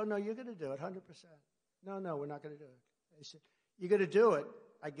 I said, oh, no, you're going to do it, 100%. No, we're not going to do it. I said, you're going to do it.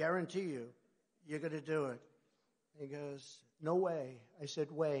 I guarantee you, you're going to do it. He goes, no way. I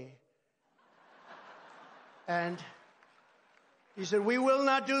said, way. And he said, we will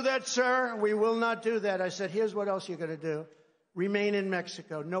not do that, sir. We will not do that. I said, here's what else you're going to do. Remain in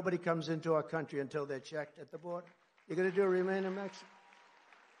Mexico. Nobody comes into our country until they're checked at the border. You're going to do remain in Mexico.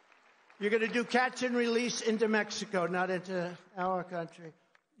 You're going to do catch and release into Mexico, not into our country.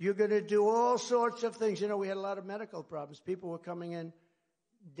 You're going to do all sorts of things. You know, we had a lot of medical problems. People were coming in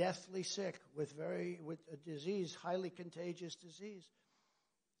deathly sick with a disease, highly contagious disease.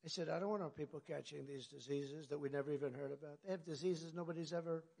 I said, I don't want our people catching these diseases that we never even heard about. They have diseases nobody's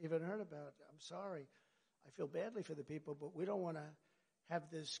ever even heard about. I'm sorry. I feel badly for the people, but we don't want to have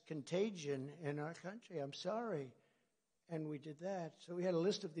this contagion in our country. I'm sorry. And we did that. So we had a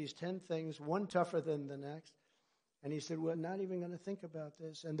list of these 10 things, one tougher than the next. And he said, we're not even going to think about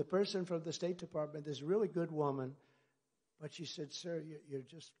this. And the person from the State Department, this really good woman, but she said, sir, you're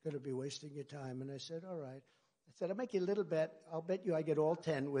just going to be wasting your time. And I said, all right. I said, I'll make you a little bet. I'll bet you I get all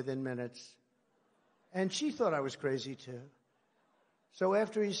 10 within minutes. And she thought I was crazy, too. So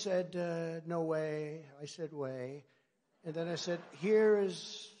after he said, no way, I said, way. And then I said, here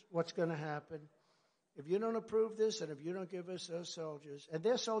is what's going to happen. If you don't approve this and if you don't give us those soldiers, and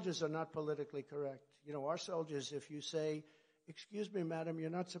their soldiers are not politically correct. You know, our soldiers, if you say, excuse me, madam, you're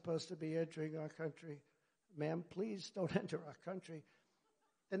not supposed to be entering our country. Ma'am, please don't enter our country.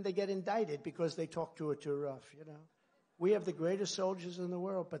 Then they get indicted because they talk to her too rough, you know. We have the greatest soldiers in the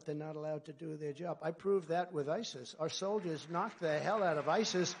world, but they're not allowed to do their job. I proved that with ISIS. Our soldiers knocked the hell out of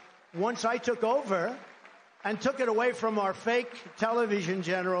ISIS once I took over and took it away from our fake television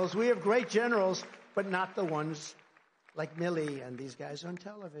generals. We have great generals, but not the ones like Milley and these guys on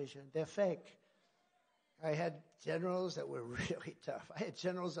television. They're fake. I had generals that were really tough. I had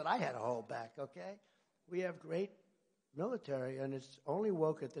generals that I had to hold back, okay? We have great military, and it's only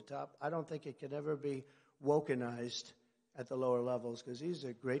woke at the top. I don't think it can ever be wokenized at the lower levels because these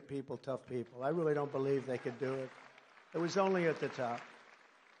are great people, tough people. I really don't believe they could do it. It was only at the top.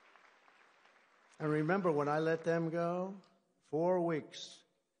 And remember, when I let them go, 4 weeks.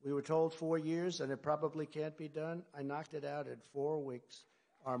 We were told 4 years, and it probably can't be done. I knocked it out in 4 weeks.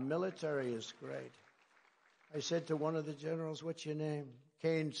 Our military is great. I said to one of the generals, "What's your name?"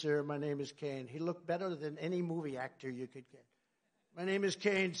 "Kane, sir. My name is Kane." He looked better than any movie actor you could get. "My name is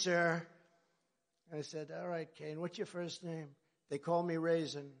Kane, sir." I said, "All right, Kane, what's your first name?" "They call me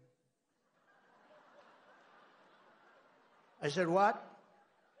Raisin." I said, "What?"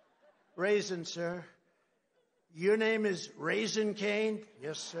 "Raisin, sir." "Your name is Raisin Kane?"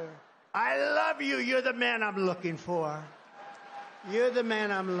 "Yes, sir." "I love you. You're the man I'm looking for. You're the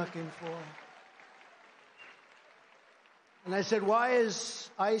man I'm looking for." And I said, "Why is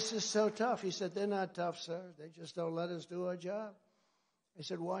ISIS so tough?" He said, "They're not tough, sir. They just don't let us do our job." I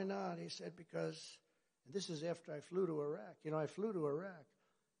said, "Why not?" He said, "Because," and this is after I flew to Iraq. You know, I flew to Iraq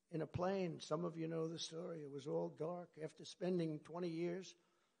in a plane. Some of you know the story. It was all dark. After spending 20 years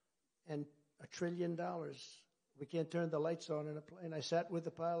and $1 trillion, we can't turn the lights on in a plane. I sat with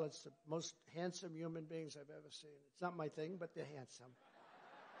the pilots, the most handsome human beings I've ever seen. It's not my thing, but they're handsome.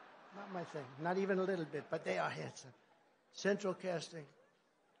 Not my thing. Not even a little bit, but they are handsome. Central casting.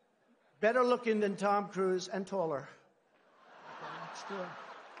 Better looking than Tom Cruise and taller. Okay, let's do it.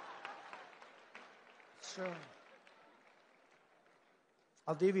 So,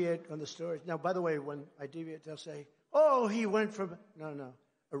 I'll deviate on the stories. Now, by the way, when I deviate, they'll say, "Oh, he went from..." No.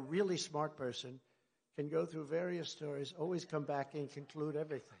 A really smart person can go through various stories, always come back and conclude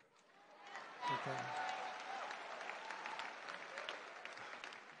everything. Okay.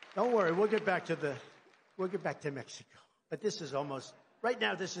 Don't worry, we'll get back to Mexico. But this is right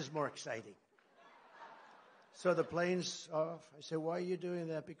now this is more exciting. So the plane's off. I say, "Why are you doing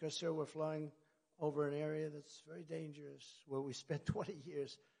that?" "Because, sir, we're flying over an area that's very dangerous, where we spent 20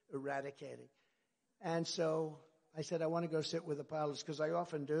 years eradicating." And so I said, "I want to go sit with the pilots," because I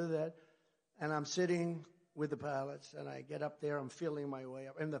often do that. And I'm sitting with the pilots, and I get up there. I'm feeling my way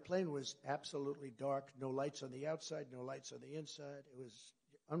up. And the plane was absolutely dark. No lights on the outside, no lights on the inside. It was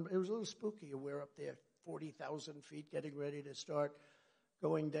a little spooky. We're up there 40,000 feet getting ready to start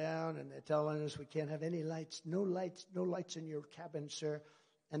going down, and they're telling us we can't have any lights. No lights in your cabin, sir.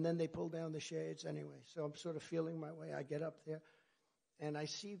 And then they pull down the shades anyway. So I'm sort of feeling my way. I get up there, and I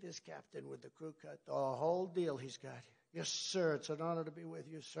see this captain with the crew cut, the whole deal he's got. "Yes, sir, it's an honor to be with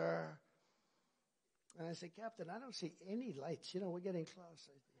you, sir." And I say, "Captain, I don't see any lights. We're getting close.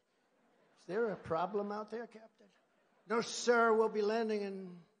 Is there a problem out there, Captain?" "No, sir, we'll be landing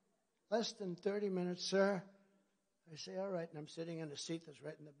in less than 30 minutes, sir." I say, "All right." And I'm sitting in a seat that's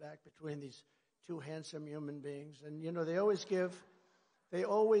right in the back between these two handsome human beings. And, they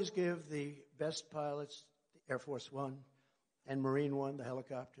always give the best pilots, the Air Force One and Marine One, the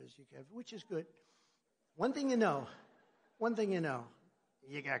helicopters, which is good. One thing you know,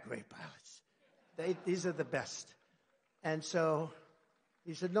 you got great pilots. These are the best. And so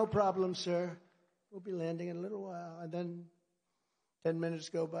he said, "No problem, sir. We'll be landing in a little while." And then 10 minutes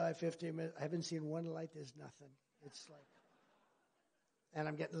go by, 15 minutes. I haven't seen one light. There's nothing. It's like, and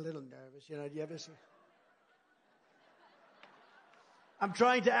I'm getting a little nervous. Do you ever see? I'm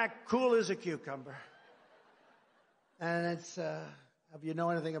trying to act cool as a cucumber. And it's, if you know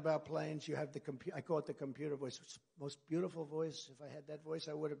anything about planes, you have I call it the computer voice. It's the most beautiful voice. If I had that voice,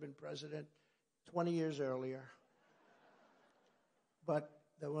 I would have been president 20 years earlier. But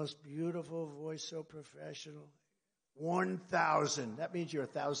the most beautiful voice, so professional. 1,000. That means you're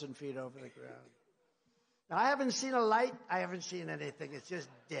 1,000 feet over the ground. Now, I haven't seen a light. I haven't seen anything. It's just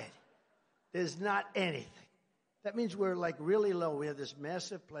dead. There's not anything. That means we're like really low. We have this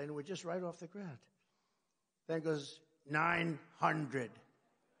massive plane. We're just right off the ground. Then it goes 900,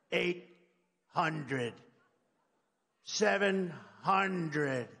 800,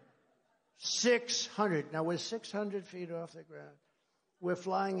 700, 600. Now, we're 600 feet off the ground. We're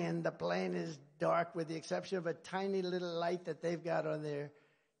flying in. The plane is dark with the exception of a tiny little light that they've got on their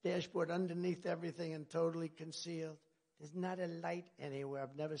dashboard underneath everything and totally concealed. There's not a light anywhere.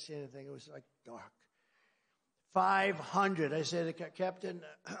 I've never seen anything. It was like dark. 500. I said, "Captain,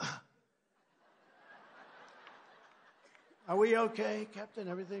 are we okay, Captain?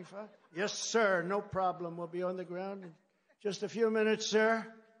 Everything fine?" "Yes, sir. No problem. We'll be on the ground in just a few minutes, sir."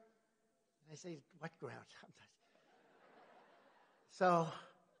 I say, "What ground?" So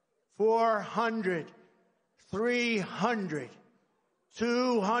 400, 300,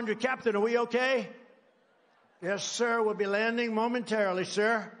 200. "Captain, are we okay?" "Yes, sir. We'll be landing momentarily,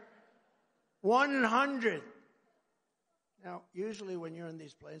 sir." 100. Now, usually when you're in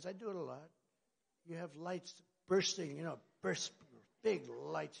these planes, I do it a lot. You have lights bursting, burst big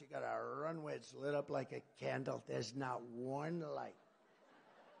lights. You got a runway. It's lit up like a candle. There's not one light.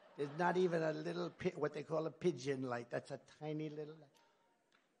 There's not even a little, what they call a pigeon light. That's a tiny little light.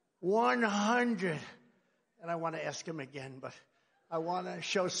 100. And I want to ask him again, but I want to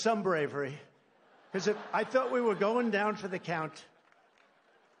show some bravery. Because I thought we were going down for the count.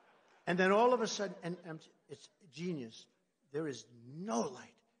 And then all of a sudden, and it's genius. There is no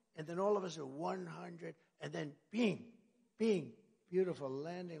light. And then all of a sudden, 100. And then bing, beautiful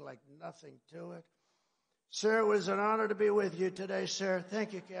landing like nothing to it. Sir, it was an honor to be with you today, sir.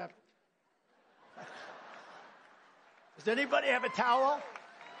 Thank you, Captain. Does anybody have a towel?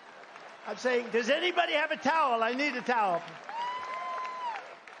 I'm saying, does anybody have a towel? I need a towel.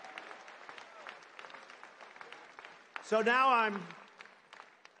 So now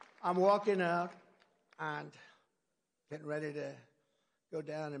I'm walking out and getting ready to go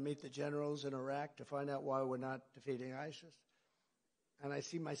down and meet the generals in Iraq to find out why we're not defeating ISIS. And I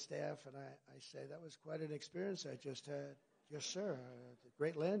see my staff, and I say, that was quite an experience I just had. Yes, sir.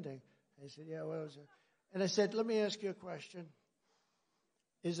 Great landing. And he said, yeah, what was it? And I said, let me ask you a question.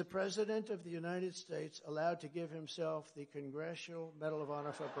 Is the President of the United States allowed to give himself the Congressional Medal of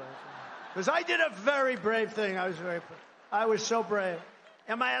Honor for bravery? Because I did a very brave thing. I was so brave.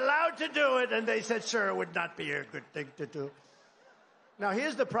 Am I allowed to do it? And they said, sir, it would not be a good thing to do. Now,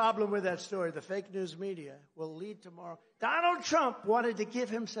 here's the problem with that story. The fake news media will lead tomorrow. Donald Trump wanted to give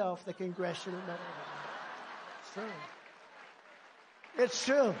himself the Congressional Medal of Honor. It's true. It's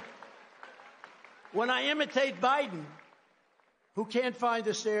true. When I imitate Biden, who can't find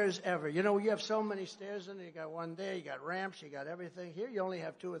the stairs ever. You know, you have so many stairs in there. You got one there, you got ramps, you got everything. Here you only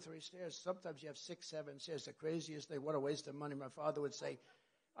have 2 or 3 stairs. Sometimes you have 6, 7 stairs. The craziest thing, what a waste of money. My father would say,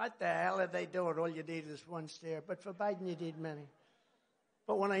 what the hell are they doing? All you need is 1 stair. But for Biden, you need many.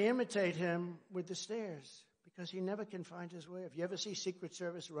 But when I imitate him with the stairs, because he never can find his way. If you ever see Secret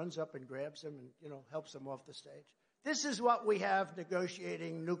Service runs up and grabs him and, helps him off the stage. This is what we have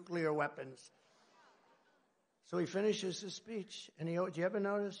negotiating nuclear weapons. So he finishes his speech, and do you ever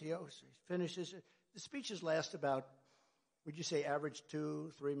notice? He finishes it. The speeches last about, would you say, average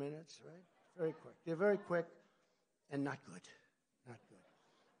 2-3 minutes, right? Very quick. They're very quick and not good. Not good.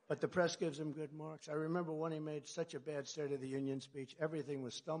 But the press gives him good marks. I remember when he made such a bad State of the Union speech. Everything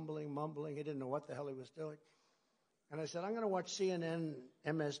was stumbling, mumbling. He didn't know what the hell he was doing. And I said, I'm going to watch CNN,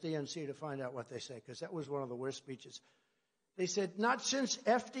 MSDNC to find out what they say, because that was one of the worst speeches. They said, not since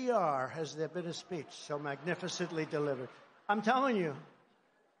FDR has there been a speech so magnificently delivered. I'm telling you,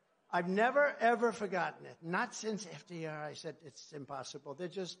 I've never, ever forgotten it. Not since FDR. I said, it's impossible.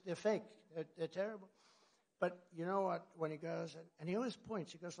 They're fake. They're terrible. But you know what? When he goes, and he always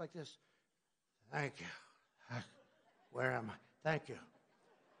points, he goes like this. Thank you. Where am I? Thank you.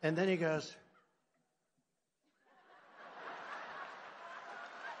 And then he goes.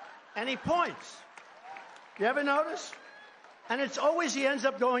 And he points. You ever notice? And it's always he ends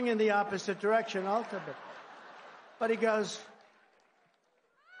up going in the opposite direction ultimately. But he goes.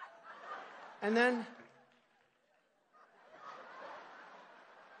 And then.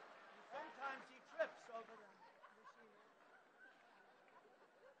 Sometimes he trips over the machine.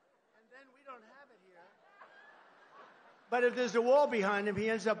 And then we don't have it here. But if there's a wall behind him, he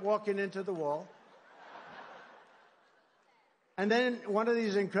ends up walking into the wall. And then one of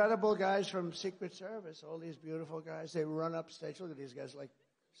these incredible guys from Secret Service, all these beautiful guys, they run up stage. Look at these guys like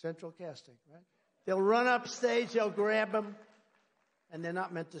central casting, right? They'll run up stage, they'll grab them, and they're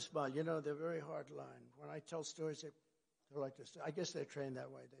not meant to smile. You know, they're very hard line. When I tell stories, they're like this. I guess they're trained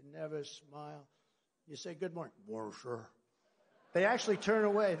that way. They never smile. You say, good morning. Well, sure. They actually turn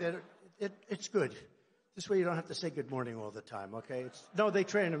away. It's good. This way you don't have to say good morning all the time, okay? They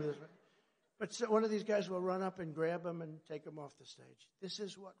train them this way. But so one of these guys will run up and grab him and take him off the stage. This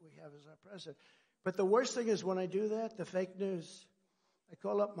is what we have as our president. But the worst thing is when I do that, the fake news. I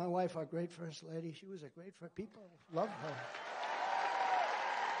call up my wife, our great first lady. She was a great first. People love her.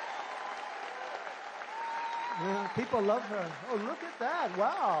 Yeah, people love her. Oh, look at that.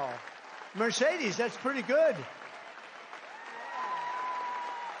 Wow. Mercedes, that's pretty good.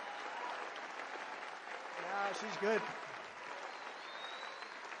 Yeah, she's good.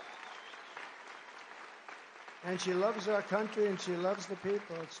 And she loves our country and she loves the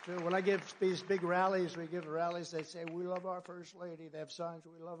people. It's true. When I give these big rallies, we give rallies, they say, we love our First Lady. They have signs,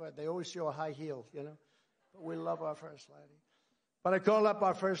 we love her. They always show a high heel, But we love our First Lady. But I call up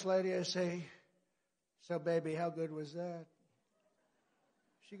our First Lady, I say, so baby, how good was that?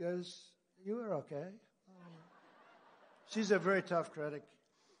 She goes, you were okay. She's a very tough critic.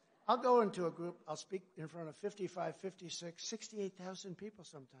 I'll go into a group, I'll speak in front of 55, 56, 68,000 people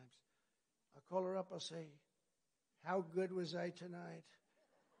sometimes. I'll call her up, I'll say, how good was I tonight?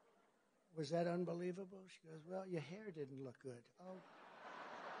 Was that unbelievable? She goes, well, your hair didn't look good. Oh,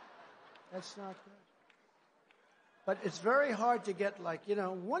 that's not good. But it's very hard to get like,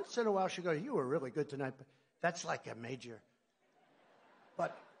 once in a while she goes, you were really good tonight, but that's like a major.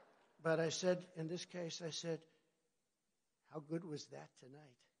 But I said, in this case, I said, how good was that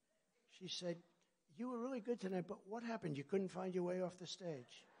tonight? She said, you were really good tonight, but what happened? You couldn't find your way off the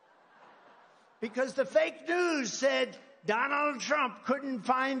stage. Because the fake news said Donald Trump couldn't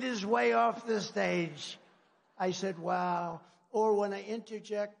find his way off the stage. I said, wow. Or when I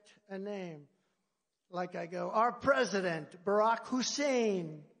interject a name, like I go, our president, Barack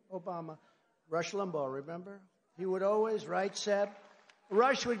Hussein Obama. Rush Limbaugh, remember? He would always, right, Seb?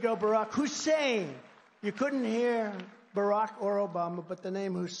 Rush would go, Barack Hussein. You couldn't hear Barack or Obama, but the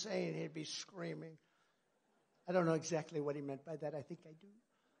name Hussein, he'd be screaming. I don't know exactly what he meant by that. I think I do.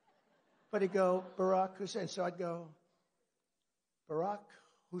 But he'd go, Barack Hussein. So I'd go, Barack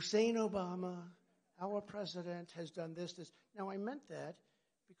Hussein Obama, our president, has done this. Now, I meant that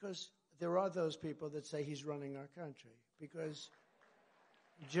because there are those people that say he's running our country because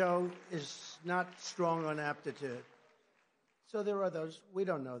Joe is not strong on aptitude. So there are those. We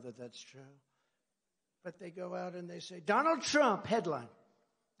don't know that that's true. But they go out and they say, Donald Trump, headline.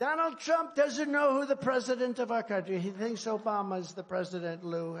 Donald Trump doesn't know who the president of our country. He thinks Obama's the president,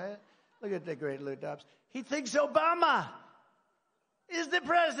 Lou. Look at the great Lou Dobbs. He thinks Obama is the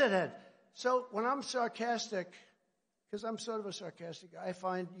president. So when I'm sarcastic, because I'm sort of a sarcastic guy, I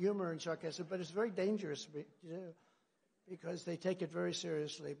find humor in sarcasm, but it's very dangerous to do because they take it very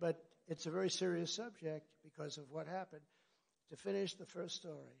seriously. But it's a very serious subject because of what happened. To finish the first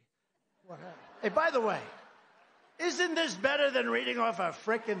story, what happened? Hey, by the way, isn't this better than reading off a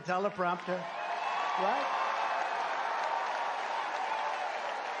frickin' teleprompter? Right?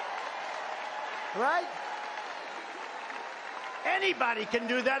 Right? Anybody can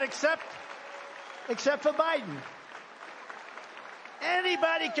do that except for Biden.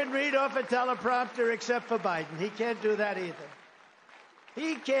 Anybody can read off a teleprompter except for Biden. He can't do that either.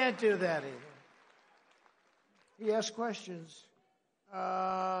 He can't do that either. He asks questions.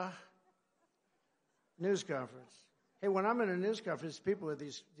 News conference. Hey, when I'm in a news conference, people with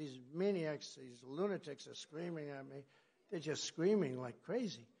these maniacs, these lunatics are screaming at me. They're just screaming like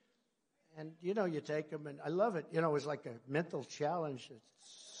crazy. And, you take them, and I love it. It's like a mental challenge.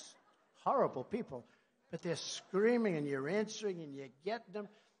 It's horrible people. But they're screaming, and you're answering, and you're getting them.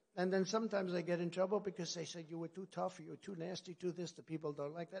 And then sometimes they get in trouble because they say, you were too tough, you were too nasty, too this. The people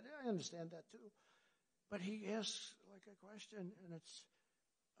don't like that. I understand that, too. But he asks, like, a question, and it's,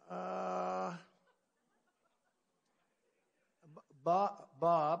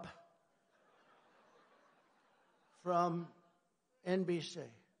 Bob from NBC.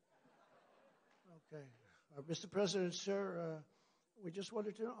 Okay. Mr. President, sir, we just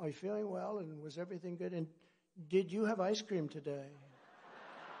wanted to know, are you feeling well, and was everything good? And did you have ice cream today?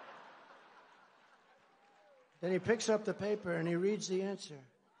 Then he picks up the paper, and he reads the answer.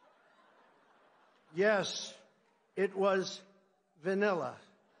 Yes, it was vanilla.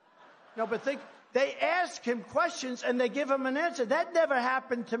 No, but they ask him questions and they give him an answer. That never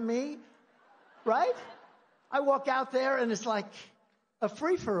happened to me, right? I walk out there and it's like a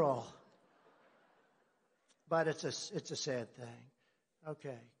free-for-all. But it's a sad thing.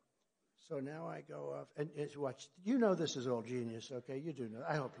 Okay, so now I go off and watch. You know this is all genius, okay? You do know.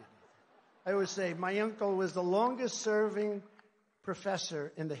 I hope you know. I always say my uncle was the longest-serving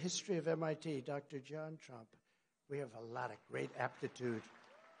professor in the history of MIT, Dr. John Trump. We have a lot of great aptitude.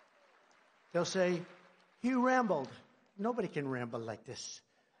 They'll say, he rambled. Nobody can ramble like this.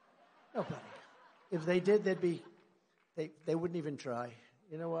 Nobody. If they did, they wouldn't even try.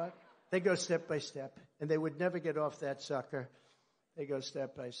 You know what? They go step by step, and they would never get off that sucker. They go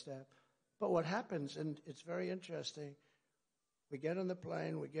step by step. But what happens, and it's very interesting, we get on the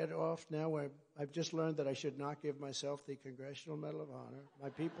plane, we get off. Now I've just learned that I should not give myself the Congressional Medal of Honor. My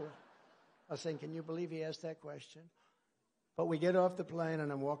people are saying, can you believe he asked that question? But we get off the plane,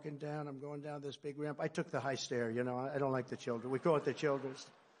 and I'm walking down. I'm going down this big ramp. I took the high stair, I don't like the children. We call it the children's.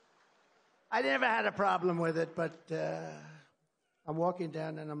 I never had a problem with it, but I'm walking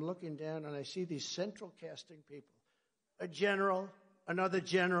down, and I'm looking down, and I see these central casting people. A general, another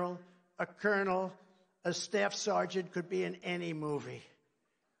general, a colonel, a staff sergeant could be in any movie.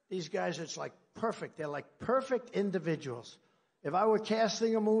 These guys, it's like perfect. They're like perfect individuals. If I were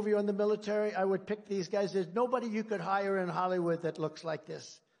casting a movie on the military, I would pick these guys. There's nobody you could hire in Hollywood that looks like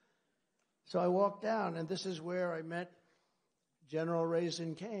this. So I walked down, and this is where I met General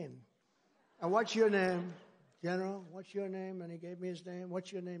Raisin Kane. And what's your name? General, what's your name? And he gave me his name.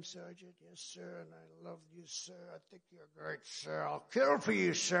 What's your name, Sergeant? Yes, sir, and I love you, sir. I think you're great, sir. I'll kill for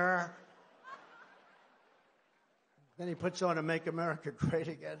you, sir. Then he puts on a Make America Great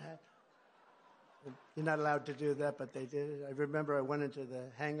Again hat. You're not allowed to do that, but they did it. I remember I went into the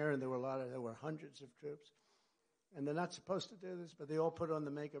hangar, and there were hundreds of troops. And they're not supposed to do this, but they all put on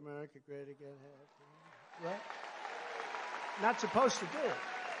the Make America Great Again hat. Right? Not supposed to do it.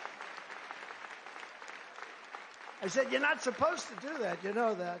 I said, you're not supposed to do that. You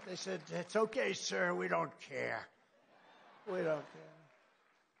know that. They said, it's okay, sir. We don't care. We don't care.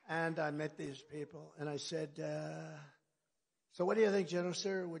 And I met these people, and I said, so what do you think, General,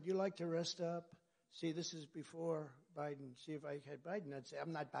 sir? Would you like to rest up? See, this is before Biden. See, if I had Biden, I'd say,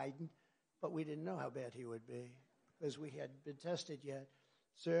 I'm not Biden. But we didn't know how bad he would be because we hadn't been tested yet.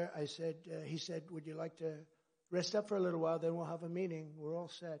 Sir, I said, he said, would you like to rest up for a little while? Then we'll have a meeting. We're all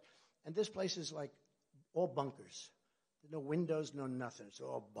set. And this place is like all bunkers. No windows, no nothing. It's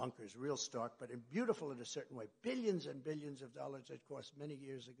all bunkers, real stark, but beautiful in a certain way. Billions and billions of dollars it cost many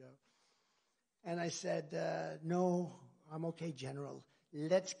years ago. And I said, no, I'm okay, General.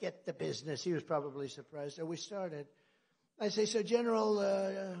 Let's get the business. He was probably surprised. So we started. I say, so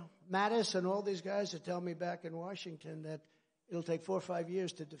General Mattis and all these guys that tell me back in Washington that it'll take 4 or 5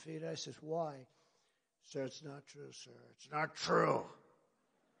 years to defeat us. I says, why? Sir, it's not true, sir. It's not true.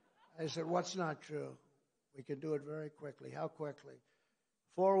 I said, what's not true? We can do it very quickly. How quickly?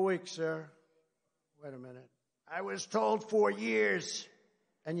 4 weeks, sir. Wait a minute. I was told 4 years,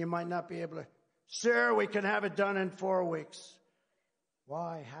 and you might not be able to. Sir, we can have it done in 4 weeks.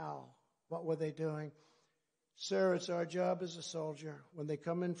 Why? How? What were they doing? Sir, it's our job as a soldier. When they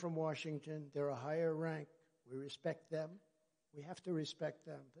come in from Washington, they're a higher rank. We respect them. We have to respect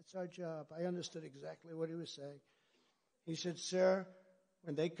them. That's our job. I understood exactly what he was saying. He said, sir,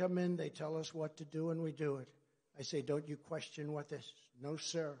 when they come in, they tell us what to do, and we do it. I say, don't you question what this? No,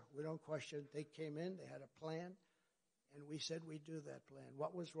 sir, we don't question. They came in, they had a plan, and we said we'd do that plan.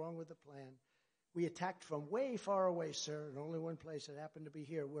 What was wrong with the plan? We attacked from way far away, sir, and only one place. It happened to be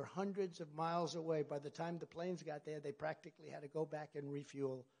here. We're hundreds of miles away. By the time the planes got there, they practically had to go back and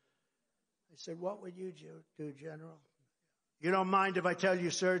refuel. I said, what would you do, General? You don't mind if I tell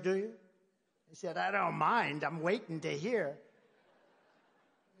you, sir, do you? He said, I don't mind. I'm waiting to hear.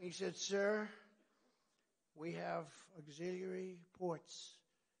 He said, sir, we have auxiliary ports,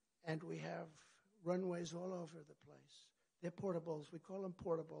 and we have runways all over the place. They're portables. We call them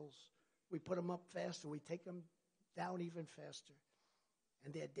portables. We put them up faster. We take them down even faster.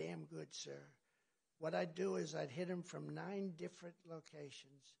 And they're damn good, sir. What I'd do is I'd hit him from 9 different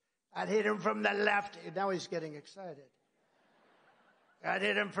locations. I'd hit him from the left. Now he's getting excited. I'd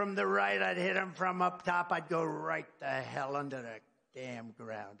hit him from the right. I'd hit him from up top. I'd go right the hell under the damn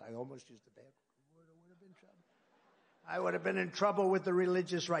ground. I almost used the bad word. I would have been trouble. I would have been in trouble with the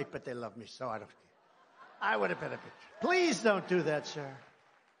religious right, but they love me, so I don't care. I would have been a bit. Please don't do that, sir.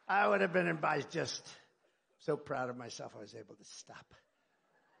 I would have been just so proud of myself I was able to stop.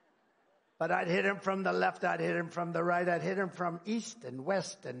 But I'd hit him from the left. I'd hit him from the right. I'd hit him from east and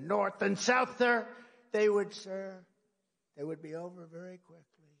west and north and south, sir. They would be over very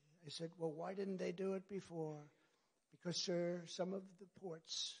quickly. I said, well, why didn't they do it before? Because, sir, some of the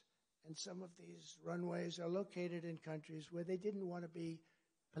ports and some of these runways are located in countries where they didn't want to be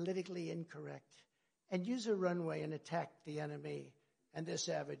politically incorrect and use a runway and attack the enemy. And they're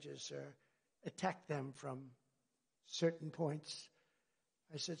savages, sir. Attack them from certain points.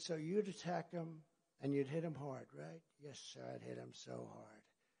 I said, so you'd attack them and you'd hit them hard, right? Yes, sir, I'd hit them so hard.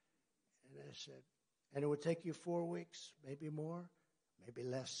 And I said, and it would take you 4 weeks, maybe more, maybe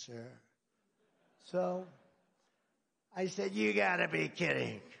less, sir. So I said, you got to be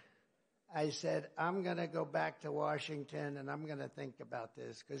kidding. I said, I'm going to go back to Washington and I'm going to think about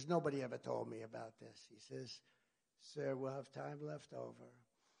this because nobody ever told me about this. He says, sir, we'll have time left over.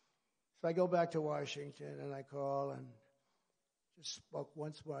 So I go back to Washington and I call and just spoke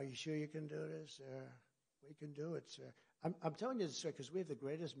once more. Are you sure you can do this, sir? We can do it, sir. I'm telling you this, sir, because we have the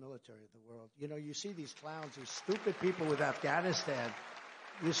greatest military in the world. You know, you see these clowns, these stupid people with Afghanistan.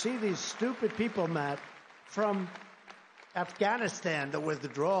 You see these stupid people, Matt, from Afghanistan, the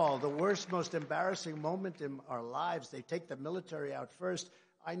withdrawal, the worst, most embarrassing moment in our lives. They take the military out first.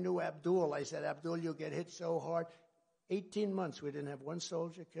 I knew Abdul. I said, Abdul, you'll get hit so hard. 18 months, we didn't have one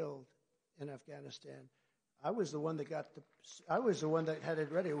soldier killed in Afghanistan. I was the one that had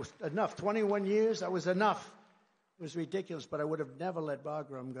it ready. It was enough. 21 years, that was enough. It was ridiculous, but I would have never let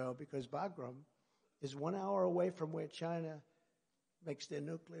Bagram go because Bagram is 1 hour away from where China makes their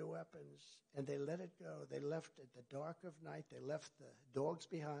nuclear weapons, and they let it go. They left at the dark of night. They left the dogs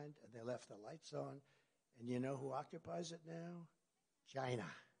behind, and they left the lights on, And you know who occupies it now? China.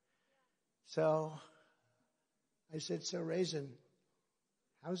 So I said, "So, Raisin,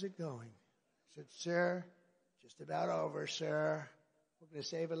 how's it going?" I said, "Sir, just about over, sir. We're going to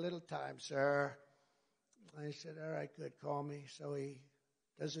save a little time, sir." I said, "All right, good, call me." So he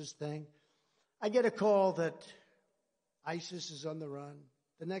does his thing. I get a call that ISIS is on the run.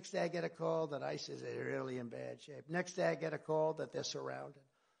 The next day I get a call that ISIS is really in bad shape. Next day I get a call that they're surrounded.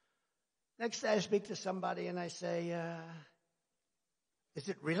 Next day I speak to somebody and I say, "Is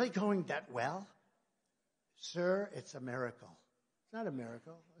it really going that well?" "Sir, it's a miracle." It's not a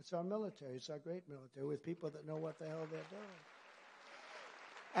miracle. It's our military. It's our great military with people that know what the hell they're doing.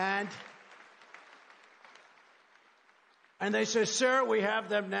 And they say, "Sir, we have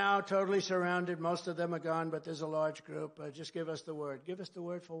them now totally surrounded. Most of them are gone, but there's a large group. Just give us the word." Give us the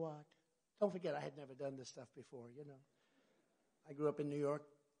word for what? Don't forget, I had never done this stuff before, you know. I grew up in New York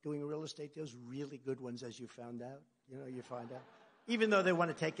doing real estate. Those really good ones, as you found out. You know, you find out. Even though they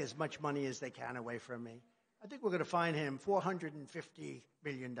want to take as much money as they can away from me. I think we're going to fine him $450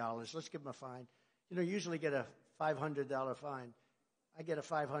 million. Let's give him a fine. You know, you usually get a $500 fine. I get a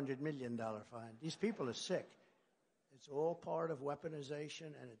 $500 million fine. These people are sick. It's all part of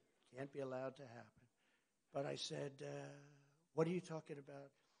weaponization, and it can't be allowed to happen. But I said, "What are you talking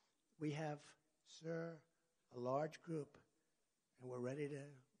about?" "We have, sir, a large group, and we're ready to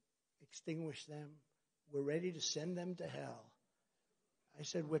extinguish them. We're ready to send them to hell." I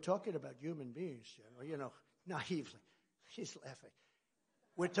said, "We're talking about human beings, General." You know, naively. He's laughing.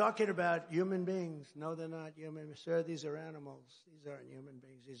 "We're talking about human beings." "No, they're not human. Sir, these are animals. These aren't human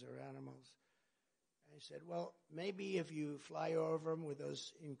beings. These are animals." I said, "Well, maybe if you fly over them with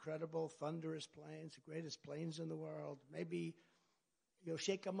those incredible, thunderous planes, the greatest planes in the world, maybe you'll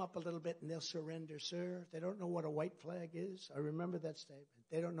shake them up a little bit and they'll surrender." "Sir, they don't know what a white flag is." I remember that statement.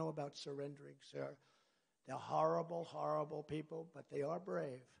 They don't know about surrendering, sir. They're horrible, horrible people, but they are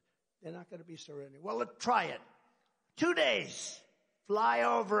brave. They're not going to be surrendering. "Well, let's try it. 2 days. Fly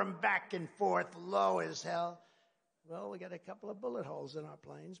over them back and forth, low as hell." "Well, we got a couple of bullet holes in our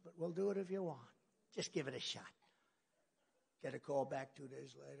planes, but we'll do it if you want. Just give it a shot." Get a call back 2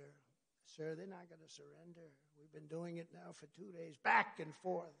 days later. "Sir, they're not going to surrender. We've been doing it now for 2 days. Back and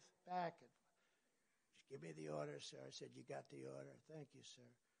forth, back and forth." "Just give me the order, sir." I said, "You got the order. Thank you, sir."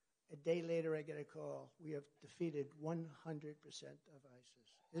 A day later, I get a call. "We have defeated 100% of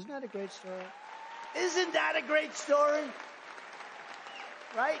ISIS." Isn't that a great story? Isn't that a great story?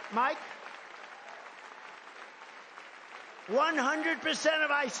 Right, Mike? 100% of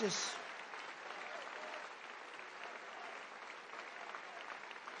ISIS.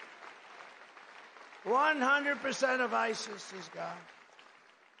 "100% of ISIS is gone."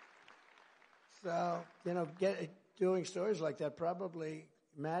 So, you know, doing stories like that, probably,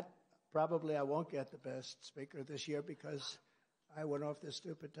 Matt, probably I won't get the best speaker this year because I went off this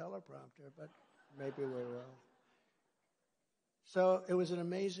stupid teleprompter, but maybe we will. So it was an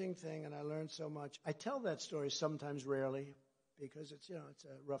amazing thing, and I learned so much. I tell that story sometimes rarely because it's, you know, it's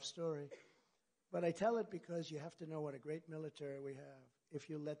a rough story. But I tell it because you have to know what a great military we have if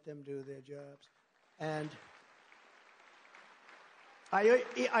you let them do their jobs. And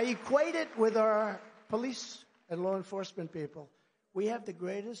I equate it with our police and law enforcement people. We have the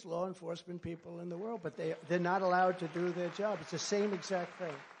greatest law enforcement people in the world, but they're not allowed to do their job. It's the same exact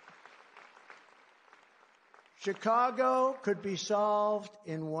thing. Chicago could be solved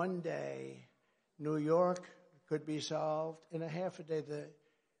in 1 day. New York could be solved in a half a day. The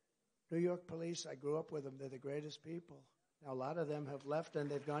New York police, I grew up with them. They're the greatest people. Now, a lot of them have left, and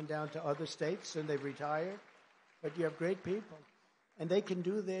they've gone down to other states, and they've retired. But you have great people. And they can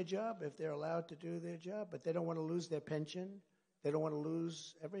do their job if they're allowed to do their job. But they don't want to lose their pension. They don't want to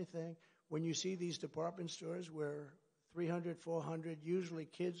lose everything. When you see these department stores where 300, 400, usually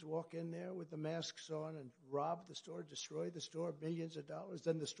kids walk in there with the masks on and rob the store, destroy the store, millions of dollars.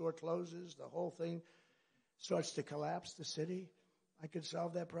 Then the store closes. The whole thing starts to collapse, the city. I could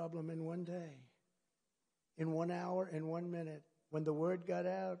solve that problem in 1 day. In 1 hour, in 1 minute. When the word got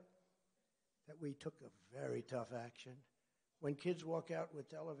out that we took a very tough action. When kids walk out with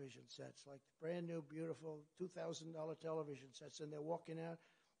television sets, like brand new, beautiful $2,000 television sets, and they're walking out,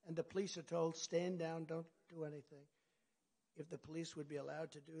 and the police are told, stand down, don't do anything. If the police would be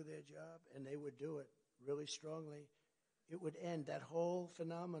allowed to do their job, and they would do it really strongly, it would end. That whole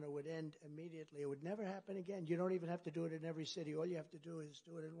phenomena would end immediately. It would never happen again. You don't even have to do it in every city. All you have to do is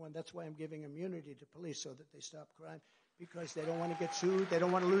do it in one. That's why I'm giving immunity to police, so that they stop crime, because they don't want to get sued. They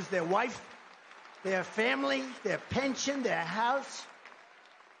don't want to lose their wife, their family, their pension, their house.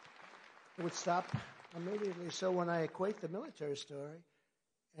 It would stop immediately. So when I equate the military story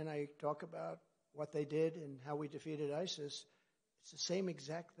and I talk about what they did and how we defeated ISIS, it's the same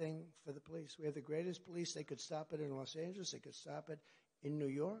exact thing for the police. We have the greatest police. They could stop it in Los Angeles. They could stop it in New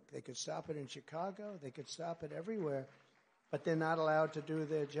York. They could stop it in Chicago. They could stop it everywhere. But they're not allowed to do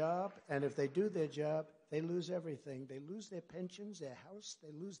their job. And if they do their job, they lose everything. They lose their pensions, their house.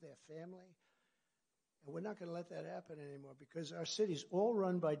 They lose their family. And we're not going to let that happen anymore because our city's all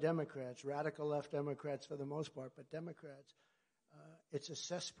run by Democrats, radical left Democrats for the most part, but Democrats. It's a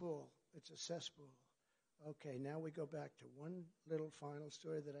cesspool. It's a cesspool. Okay, now we go back to one little final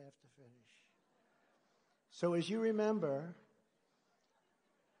story that I have to finish. So as you remember,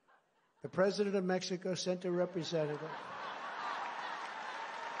 the president of Mexico sent a representative.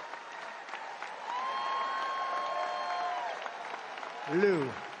 Lou.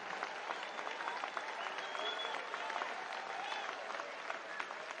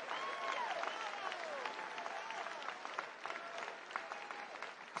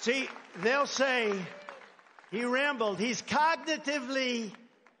 See, they'll say he rambled. He's cognitively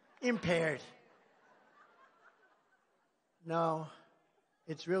impaired. No,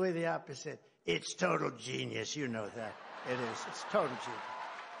 it's really the opposite. It's total genius. You know that. It is. It's total genius.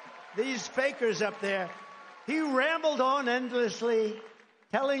 These fakers up there, he rambled on endlessly,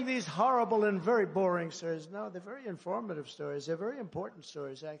 telling these horrible and very boring stories. No, they're very informative stories. They're very important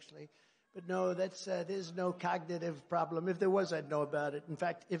stories, actually. But no, there's no cognitive problem. If there was, I'd know about it. In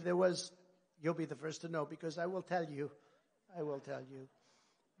fact, if there was, you'll be the first to know because I will tell you. I will tell you.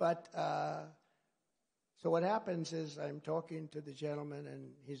 But so what happens is I'm talking to the gentleman, and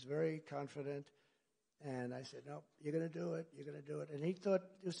he's very confident. And I said, no, you're going to do it. You're going to do it. And he thought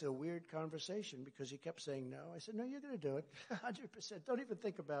this was a weird conversation because he kept saying no. I said, no, you're going to do it. 100%. Don't even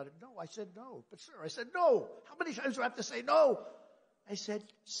think about it. No, I said no. But, sir, I said no. How many times do I have to say no? I said,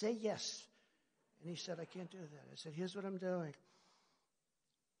 say yes. And he said, I can't do that. I said, here's what I'm doing.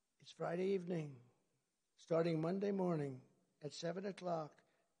 It's Friday evening, starting Monday morning at 7 o'clock.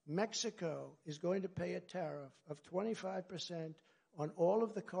 Mexico is going to pay a tariff of 25% on all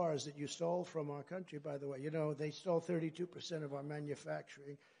of the cars that you stole from our country, by the way. You know, they stole 32% of our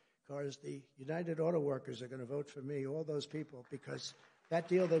manufacturing cars. The United Auto Workers are going to vote for me, all those people, because that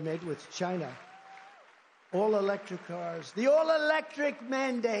deal they made with China. All-electric cars. The all-electric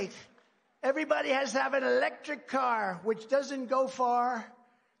mandate. Everybody has to have an electric car, which doesn't go far.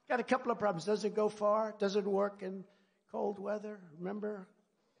 Got a couple of problems. Doesn't go far. Doesn't work in cold weather. Remember,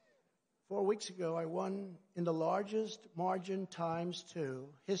 4 weeks ago, I won in the largest margin ×2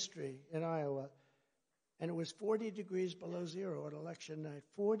 history in Iowa. And it was 40 degrees below zero on election night.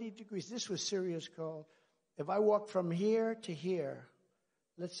 40 degrees. This was serious cold. If I walked from here to here,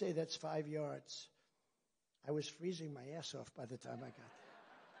 let's say that's 5 yards. I was freezing my ass off by the time I got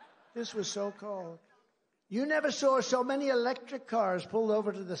there. This was so cold. You never saw so many electric cars pulled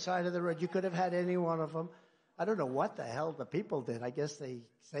over to the side of the road. You could have had any one of them. I don't know what the hell the people did. I guess they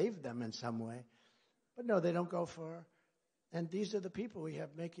saved them in some way. But no, they don't go far. And these are the people we have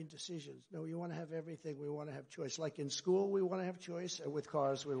making decisions. No, we want to have everything. We want to have choice. Like in school, we want to have choice. And with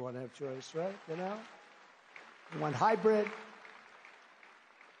cars, we want to have choice, right? You know? We want hybrid.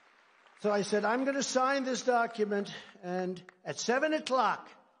 So I said, I'm going to sign this document, and at 7 o'clock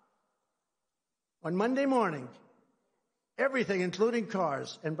on Monday morning, everything, including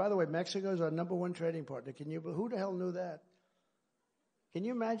cars. And by the way, Mexico is our number one trading partner. Who the hell knew that? Can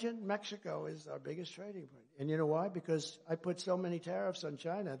you imagine? Mexico is our biggest trading partner. And you know why? Because I put so many tariffs on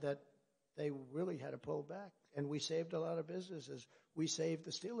China that they really had to pull back. And we saved a lot of businesses. We saved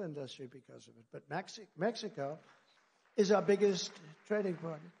the steel industry because of it. But Mexico is our biggest trading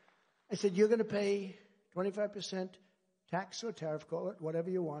partner. I said, you're going to pay 25% tax or tariff, call it whatever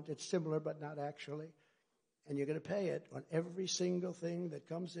you want. It's similar, but not actually. And you're going to pay it on every single thing that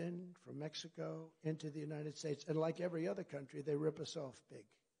comes in from Mexico into the United States. And like every other country, they rip us off big,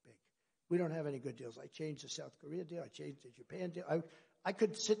 big. We don't have any good deals. I changed the South Korea deal. I changed the Japan deal. I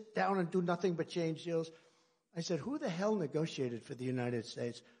could sit down and do nothing but change deals. I said, who the hell negotiated for the United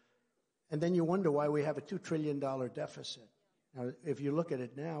States? And then you wonder why we have a $2 trillion deficit. Now, if you look at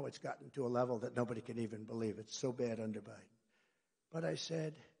it now, it's gotten to a level that nobody can even believe. It's so bad under Biden. But I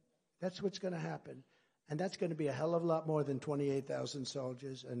said, that's what's going to happen. And that's going to be a hell of a lot more than 28,000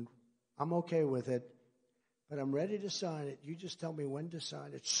 soldiers. And I'm okay with it. But I'm ready to sign it. You just tell me when to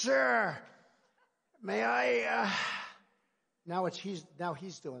sign it. Sir, may I? Now he's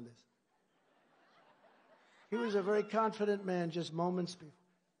doing this. He was a very confident man just moments before.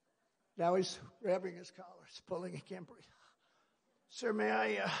 Now he's grabbing his collar. He's pulling. He can't breathe. Sir, may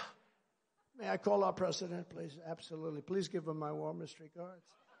I call our president, please? Absolutely. Please give him my warmest regards.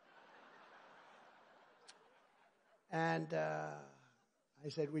 And I I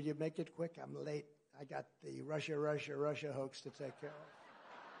said, will you make it quick? I'm late. I got the Russia hoax to take care of.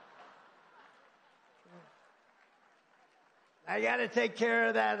 I got to take care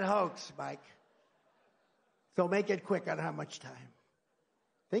of that hoax, Mike. So make it quick on how much time.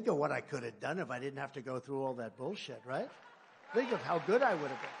 Think of what I could have done if I didn't have to go through all that bullshit, right? Think of how good I would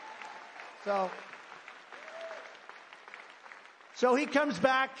have been. So he comes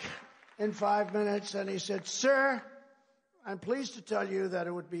back in 5 minutes and he said, sir, I'm pleased to tell you that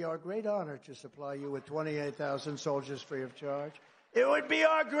it would be our great honor to supply you with 28,000 soldiers free of charge. It would be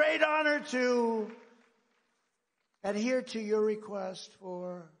our great honor to adhere to your request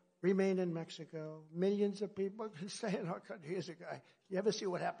for remain in Mexico. Millions of people can stay in our country. Here's a guy. You ever see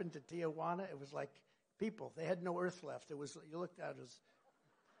what happened to Tijuana? It was like people. They had no earth left. It was, you looked at it as,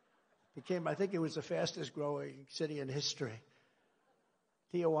 became, I think it was the fastest growing city in history.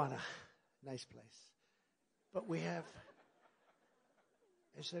 Tijuana, nice place. But we have,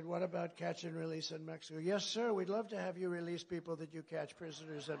 I said, what about catch and release in Mexico? Yes, sir, we'd love to have you release people that you catch,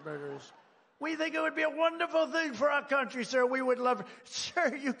 prisoners and murderers. We think it would be a wonderful thing for our country, sir. We would love it.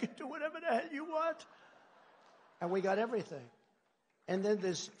 Sir, you can do whatever the hell you want. And we got everything. And then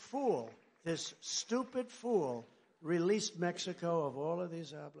this fool, this stupid fool, released Mexico of all of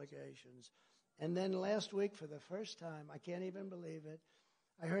these obligations. And then last week, for the first time, I can't even believe it,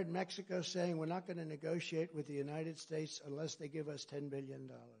 I heard Mexico saying we're not going to negotiate with the United States unless they give us $10 billion.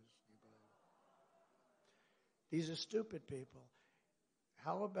 These are stupid people.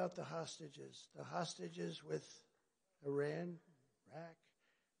 How about the hostages? The hostages with Iran, Iraq,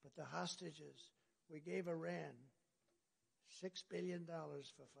 but the hostages, we gave Iran $6 billion for 5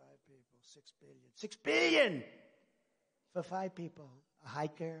 people. $6 billion for 5 people. A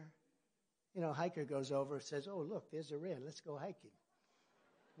hiker. You know, a hiker goes over and says, oh, look, there's Iran. Let's go hiking.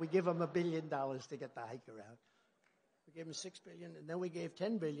 We give them $1 billion to get the hiker out. We gave them $6 billion, and then we gave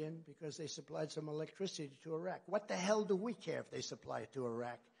 $10 billion because they supplied some electricity to Iraq. What the hell do we care if they supply it to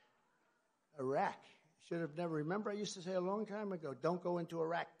Iraq? Iraq. Should have never. Remember, I used to say a long time ago, don't go into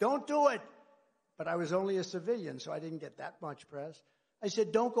Iraq. Don't do it. But I was only a civilian, so I didn't get that much press. I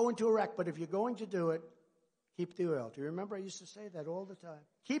said, don't go into Iraq, but if you're going to do it, keep the oil. Do you remember? I used to say that all the time.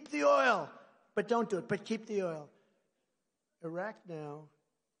 Keep the oil, but don't do it, but keep the oil. Iraq now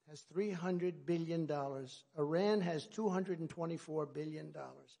has $300 billion. Iran has $224 billion.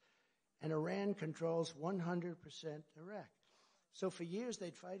 And Iran controls 100% Iraq. So for years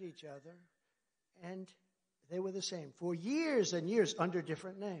they'd fight each other, and they were the same. For years and years, under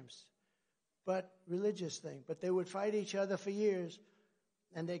different names. But religious thing. But they would fight each other for years,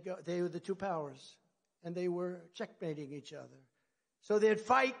 and they were the two powers. And they were checkmating each other. So they'd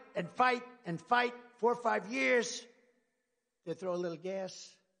fight and fight and fight 4 or 5 years. They'd throw a little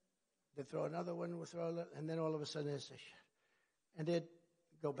gas. They'd throw another one, and then all of a sudden they'd say, and they'd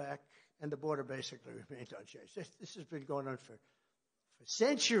go back, and the border basically remained unchanged. This has been going on for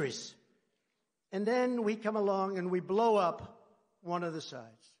centuries. And then we come along and we blow up one of the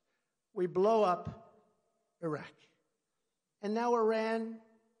sides. We blow up Iraq. And now Iran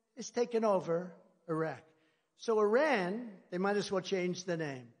is taking over Iraq. So Iran, they might as well change the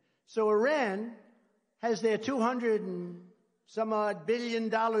name. So Iran has their 200 and some odd $1 billion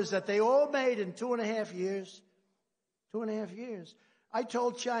that they all made in 2.5 years. 2.5 years. I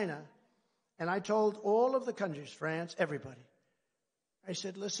told China, and I told all of the countries, France, everybody. I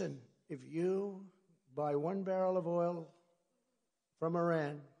said, listen, if you buy 1 barrel of oil from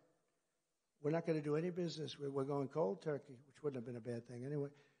Iran, we're not going to do any business. We're going cold turkey, which wouldn't have been a bad thing anyway.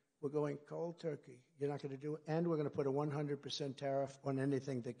 We're going cold turkey. You're not going to do it. And we're going to put a 100% tariff on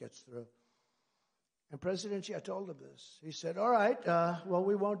anything that gets through. And President Xi, I told him this. He said, all right, well,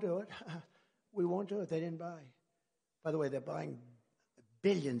 we won't do it. We won't do it. They didn't buy. By the way, they're buying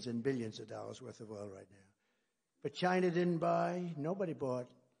billions and billions of dollars worth of oil right now. But China didn't buy. Nobody bought.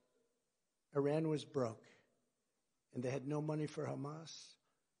 Iran was broke. And they had no money for Hamas.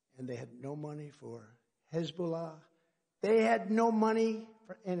 And they had no money for Hezbollah. They had no money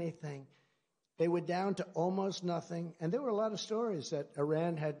for anything. They were down to almost nothing. And there were a lot of stories that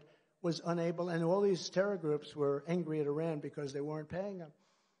Iran was unable, and all these terror groups were angry at Iran because they weren't paying them.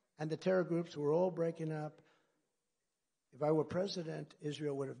 And the terror groups were all breaking up. If I were president,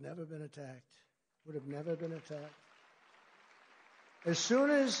 Israel would have never been attacked. Would have never been attacked. As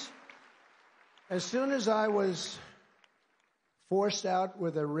soon as I was forced out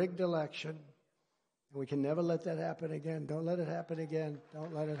with a rigged election, and we can never let that happen again. Don't let it happen again.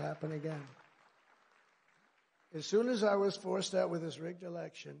 Don't let it happen again. As soon as I was forced out with this rigged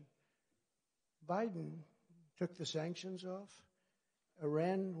election, Biden took the sanctions off.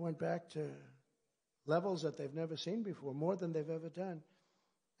 Iran went back to levels that they've never seen before, more than they've ever done.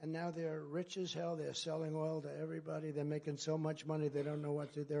 And now they're rich as hell. They're selling oil to everybody. They're making so much money they don't know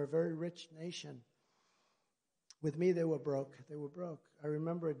what to do. They're a very rich nation. With me, they were broke. They were broke. I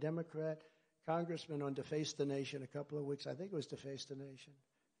remember a Democrat congressman on Deface the Nation a couple of weeks. I think it was Deface the Nation.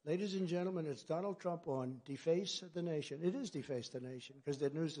 Ladies and gentlemen, it's Donald Trump on Deface the Nation. It is Deface the Nation because the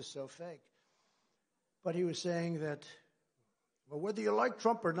news is so fake. But he was saying that, well, whether you like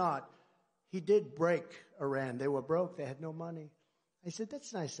Trump or not, he did break Iran. They were broke. They had no money. I said,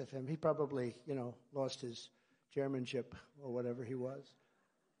 that's nice of him. He probably, lost his chairmanship or whatever he was.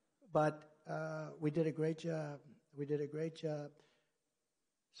 But we did a great job. We did a great job.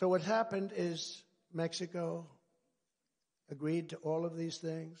 So what happened is Mexico agreed to all of these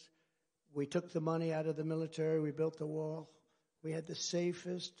things. We took the money out of the military. We built the wall. We had the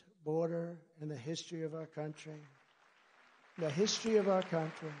safest border in the history of our country. The history of our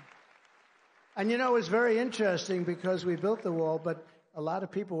country. And it was very interesting because we built the wall, but a lot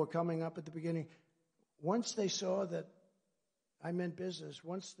of people were coming up at the beginning. Once they saw that I meant business,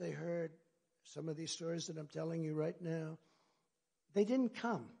 once they heard some of these stories that I'm telling you right now, they didn't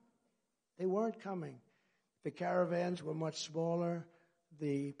come. They weren't coming. The caravans were much smaller.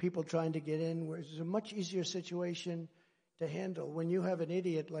 The people trying to get in was a much easier situation to handle. When you have an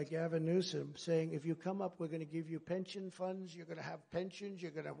idiot like Gavin Newsom saying, if you come up, we're going to give you pension funds, you're going to have pensions,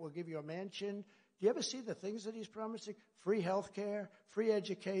 we'll give you a mansion. Do you ever see the things that he's promising? Free health care, free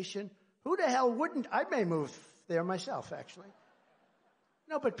education. Who the hell wouldn't? I may move there myself, actually.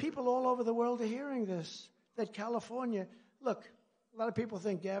 No, but people all over the world are hearing this, that California, look, a lot of people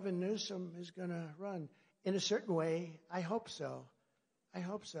think Gavin Newsom is going to run. In a certain way, I hope so. I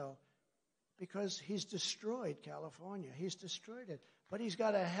hope so. Because he's destroyed California. He's destroyed it. But he's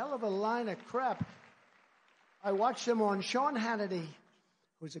got a hell of a line of crap. I watched him on Sean Hannity,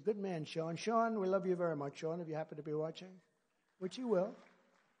 who's a good man, Sean. Sean, we love you very much, Sean, if you happen to be watching, which you will.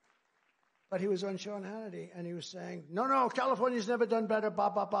 But he was on Sean Hannity, and he was saying, no, California's never done better,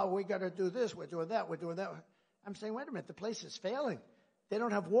 we got to do this, we're doing that. I'm saying, wait a minute, the place is failing. They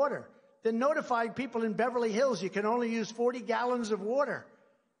don't have water. They're notifying people in Beverly Hills you can only use 40 gallons of water.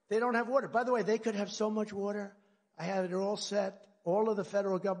 They don't have water. By the way, they could have so much water. I had it all set. All of the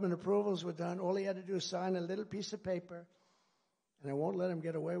federal government approvals were done. All he had to do is sign a little piece of paper. And I won't let him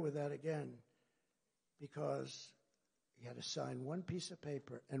get away with that again because he had to sign one piece of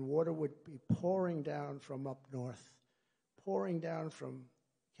paper and water would be pouring down from up north, pouring down from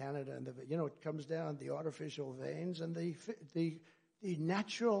Canada. And it comes down the artificial veins and the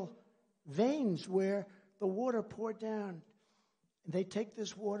natural veins where the water poured down. They take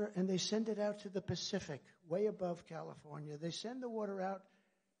this water and they send it out to the Pacific, way above California. They send the water out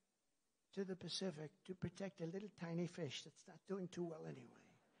to the Pacific to protect a little tiny fish that's not doing too well anyway.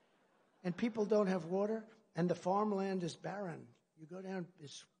 And people don't have water, and the farmland is barren. You go down,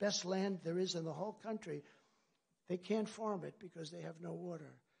 it's best land there is in the whole country. They can't farm it because they have no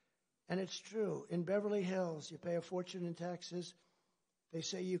water. And it's true. In Beverly Hills, you pay a fortune in taxes. They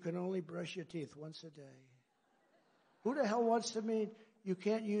say you can only brush your teeth once a day. Who the hell wants to mean you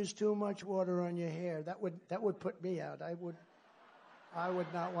can't use too much water on your hair? That would put me out. I would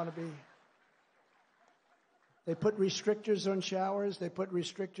not want to be. They put restrictors on showers. They put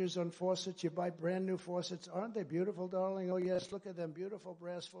restrictors on faucets. You buy brand new faucets. Aren't they beautiful, darling? Oh, yes, look at them. Beautiful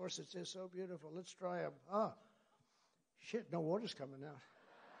brass faucets. They're so beautiful. Let's try them. Oh, shit, no water's coming out.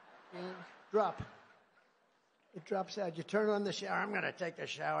 And drop. It drops out. You turn on the shower. I'm going to take a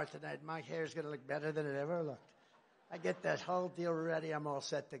shower tonight. My hair's going to look better than it ever looked. I get that whole deal ready. I'm all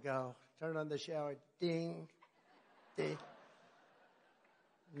set to go. Turn on the shower. Ding. Ding.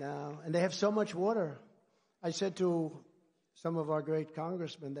 No. And they have so much water. I said to some of our great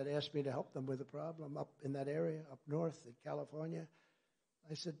congressmen that asked me to help them with a problem up in that area, up north in California,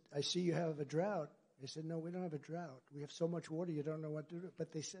 I said, I see you have a drought. They said, no, we don't have a drought. We have so much water you don't know what to do.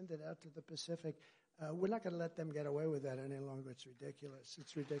 But they send it out to the Pacific. We're not going to let them get away with that any longer. It's ridiculous.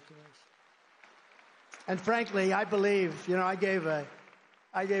 It's ridiculous. And frankly, I believe, I gave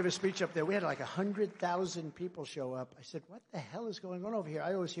a speech up there. We had like 100,000 people show up. I said, what the hell is going on over here?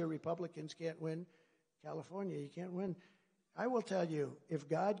 I always hear Republicans can't win. California, you can't win. I will tell you, if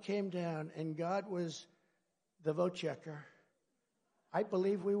God came down and God was the vote checker, I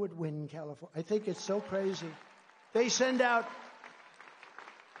believe we would win California. I think it's so crazy. They send out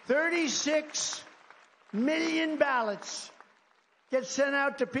 36 million ballots. Get sent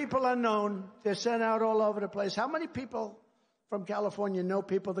out to people unknown. They're sent out all over the place. How many people from California know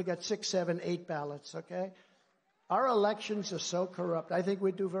people that got 6, 7, 8 ballots, okay? Our elections are so corrupt. I think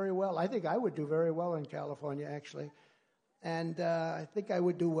we'd do very well. I think I would do very well in California, actually. And I think I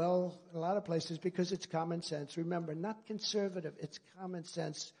would do well in a lot of places because it's common sense. Remember, not conservative. It's common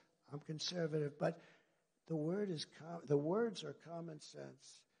sense. I'm conservative, but the words are common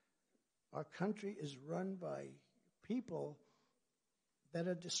sense. Our country is run by people that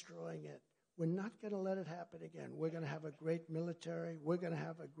are destroying it. We're not going to let it happen again. We're going to have a great military. We're going to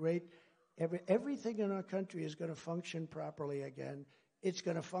have a great everything in our country is going to function properly again. It's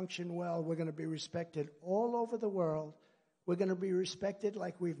going to function well. We're going to be respected all over the world. We're going to be respected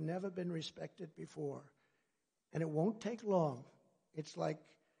like we've never been respected before. And it won't take long. It's like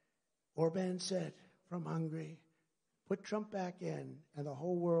Orban said from Hungary, put Trump back in and the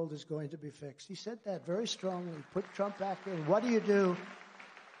whole world is going to be fixed. He said that very strongly. Put Trump back in. What do you do?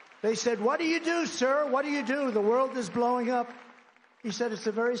 They said, what do you do, sir? What do you do? The world is blowing up. He said, it's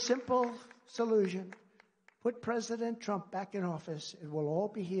a very simple solution. Put President Trump back in office. It will all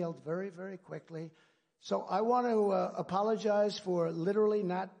be healed very, very quickly. So I want to apologize for literally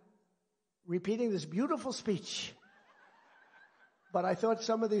not repeating this beautiful speech. But I thought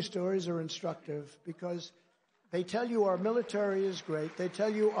some of these stories are instructive because they tell you our military is great. They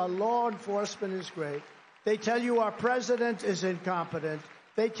tell you our law enforcement is great. They tell you our president is incompetent.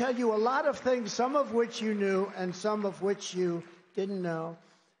 They tell you a lot of things, some of which you knew and some of which you didn't know.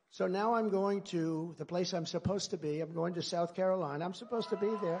 So now I'm going to the place I'm supposed to be. I'm going to South Carolina. I'm supposed to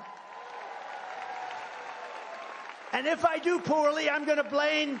be there. And if I do poorly, I'm going to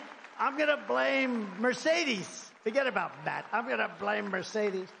blame Mercedes. Forget about that. I'm going to blame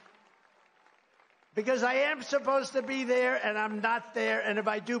Mercedes. Because I am supposed to be there and I'm not there. And if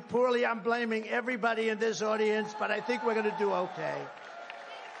I do poorly, I'm blaming everybody in this audience. But I think we're going to do okay.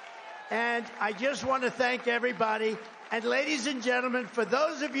 And I just want to thank everybody. And ladies and gentlemen, for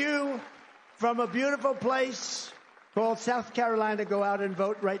those of you from a beautiful place called South Carolina, go out and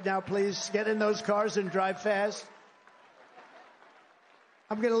vote right now, please. Get in those cars and drive fast.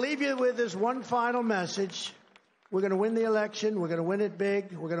 I'm going to leave you with this one final message. We're going to win the election. We're going to win it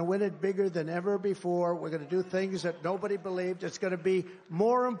big. We're going to win it bigger than ever before. We're going to do things that nobody believed. It's going to be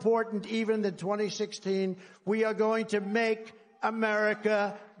more important even than 2016. We are going to make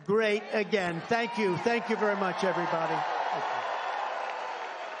America great again. Thank you. Thank you very much, everybody.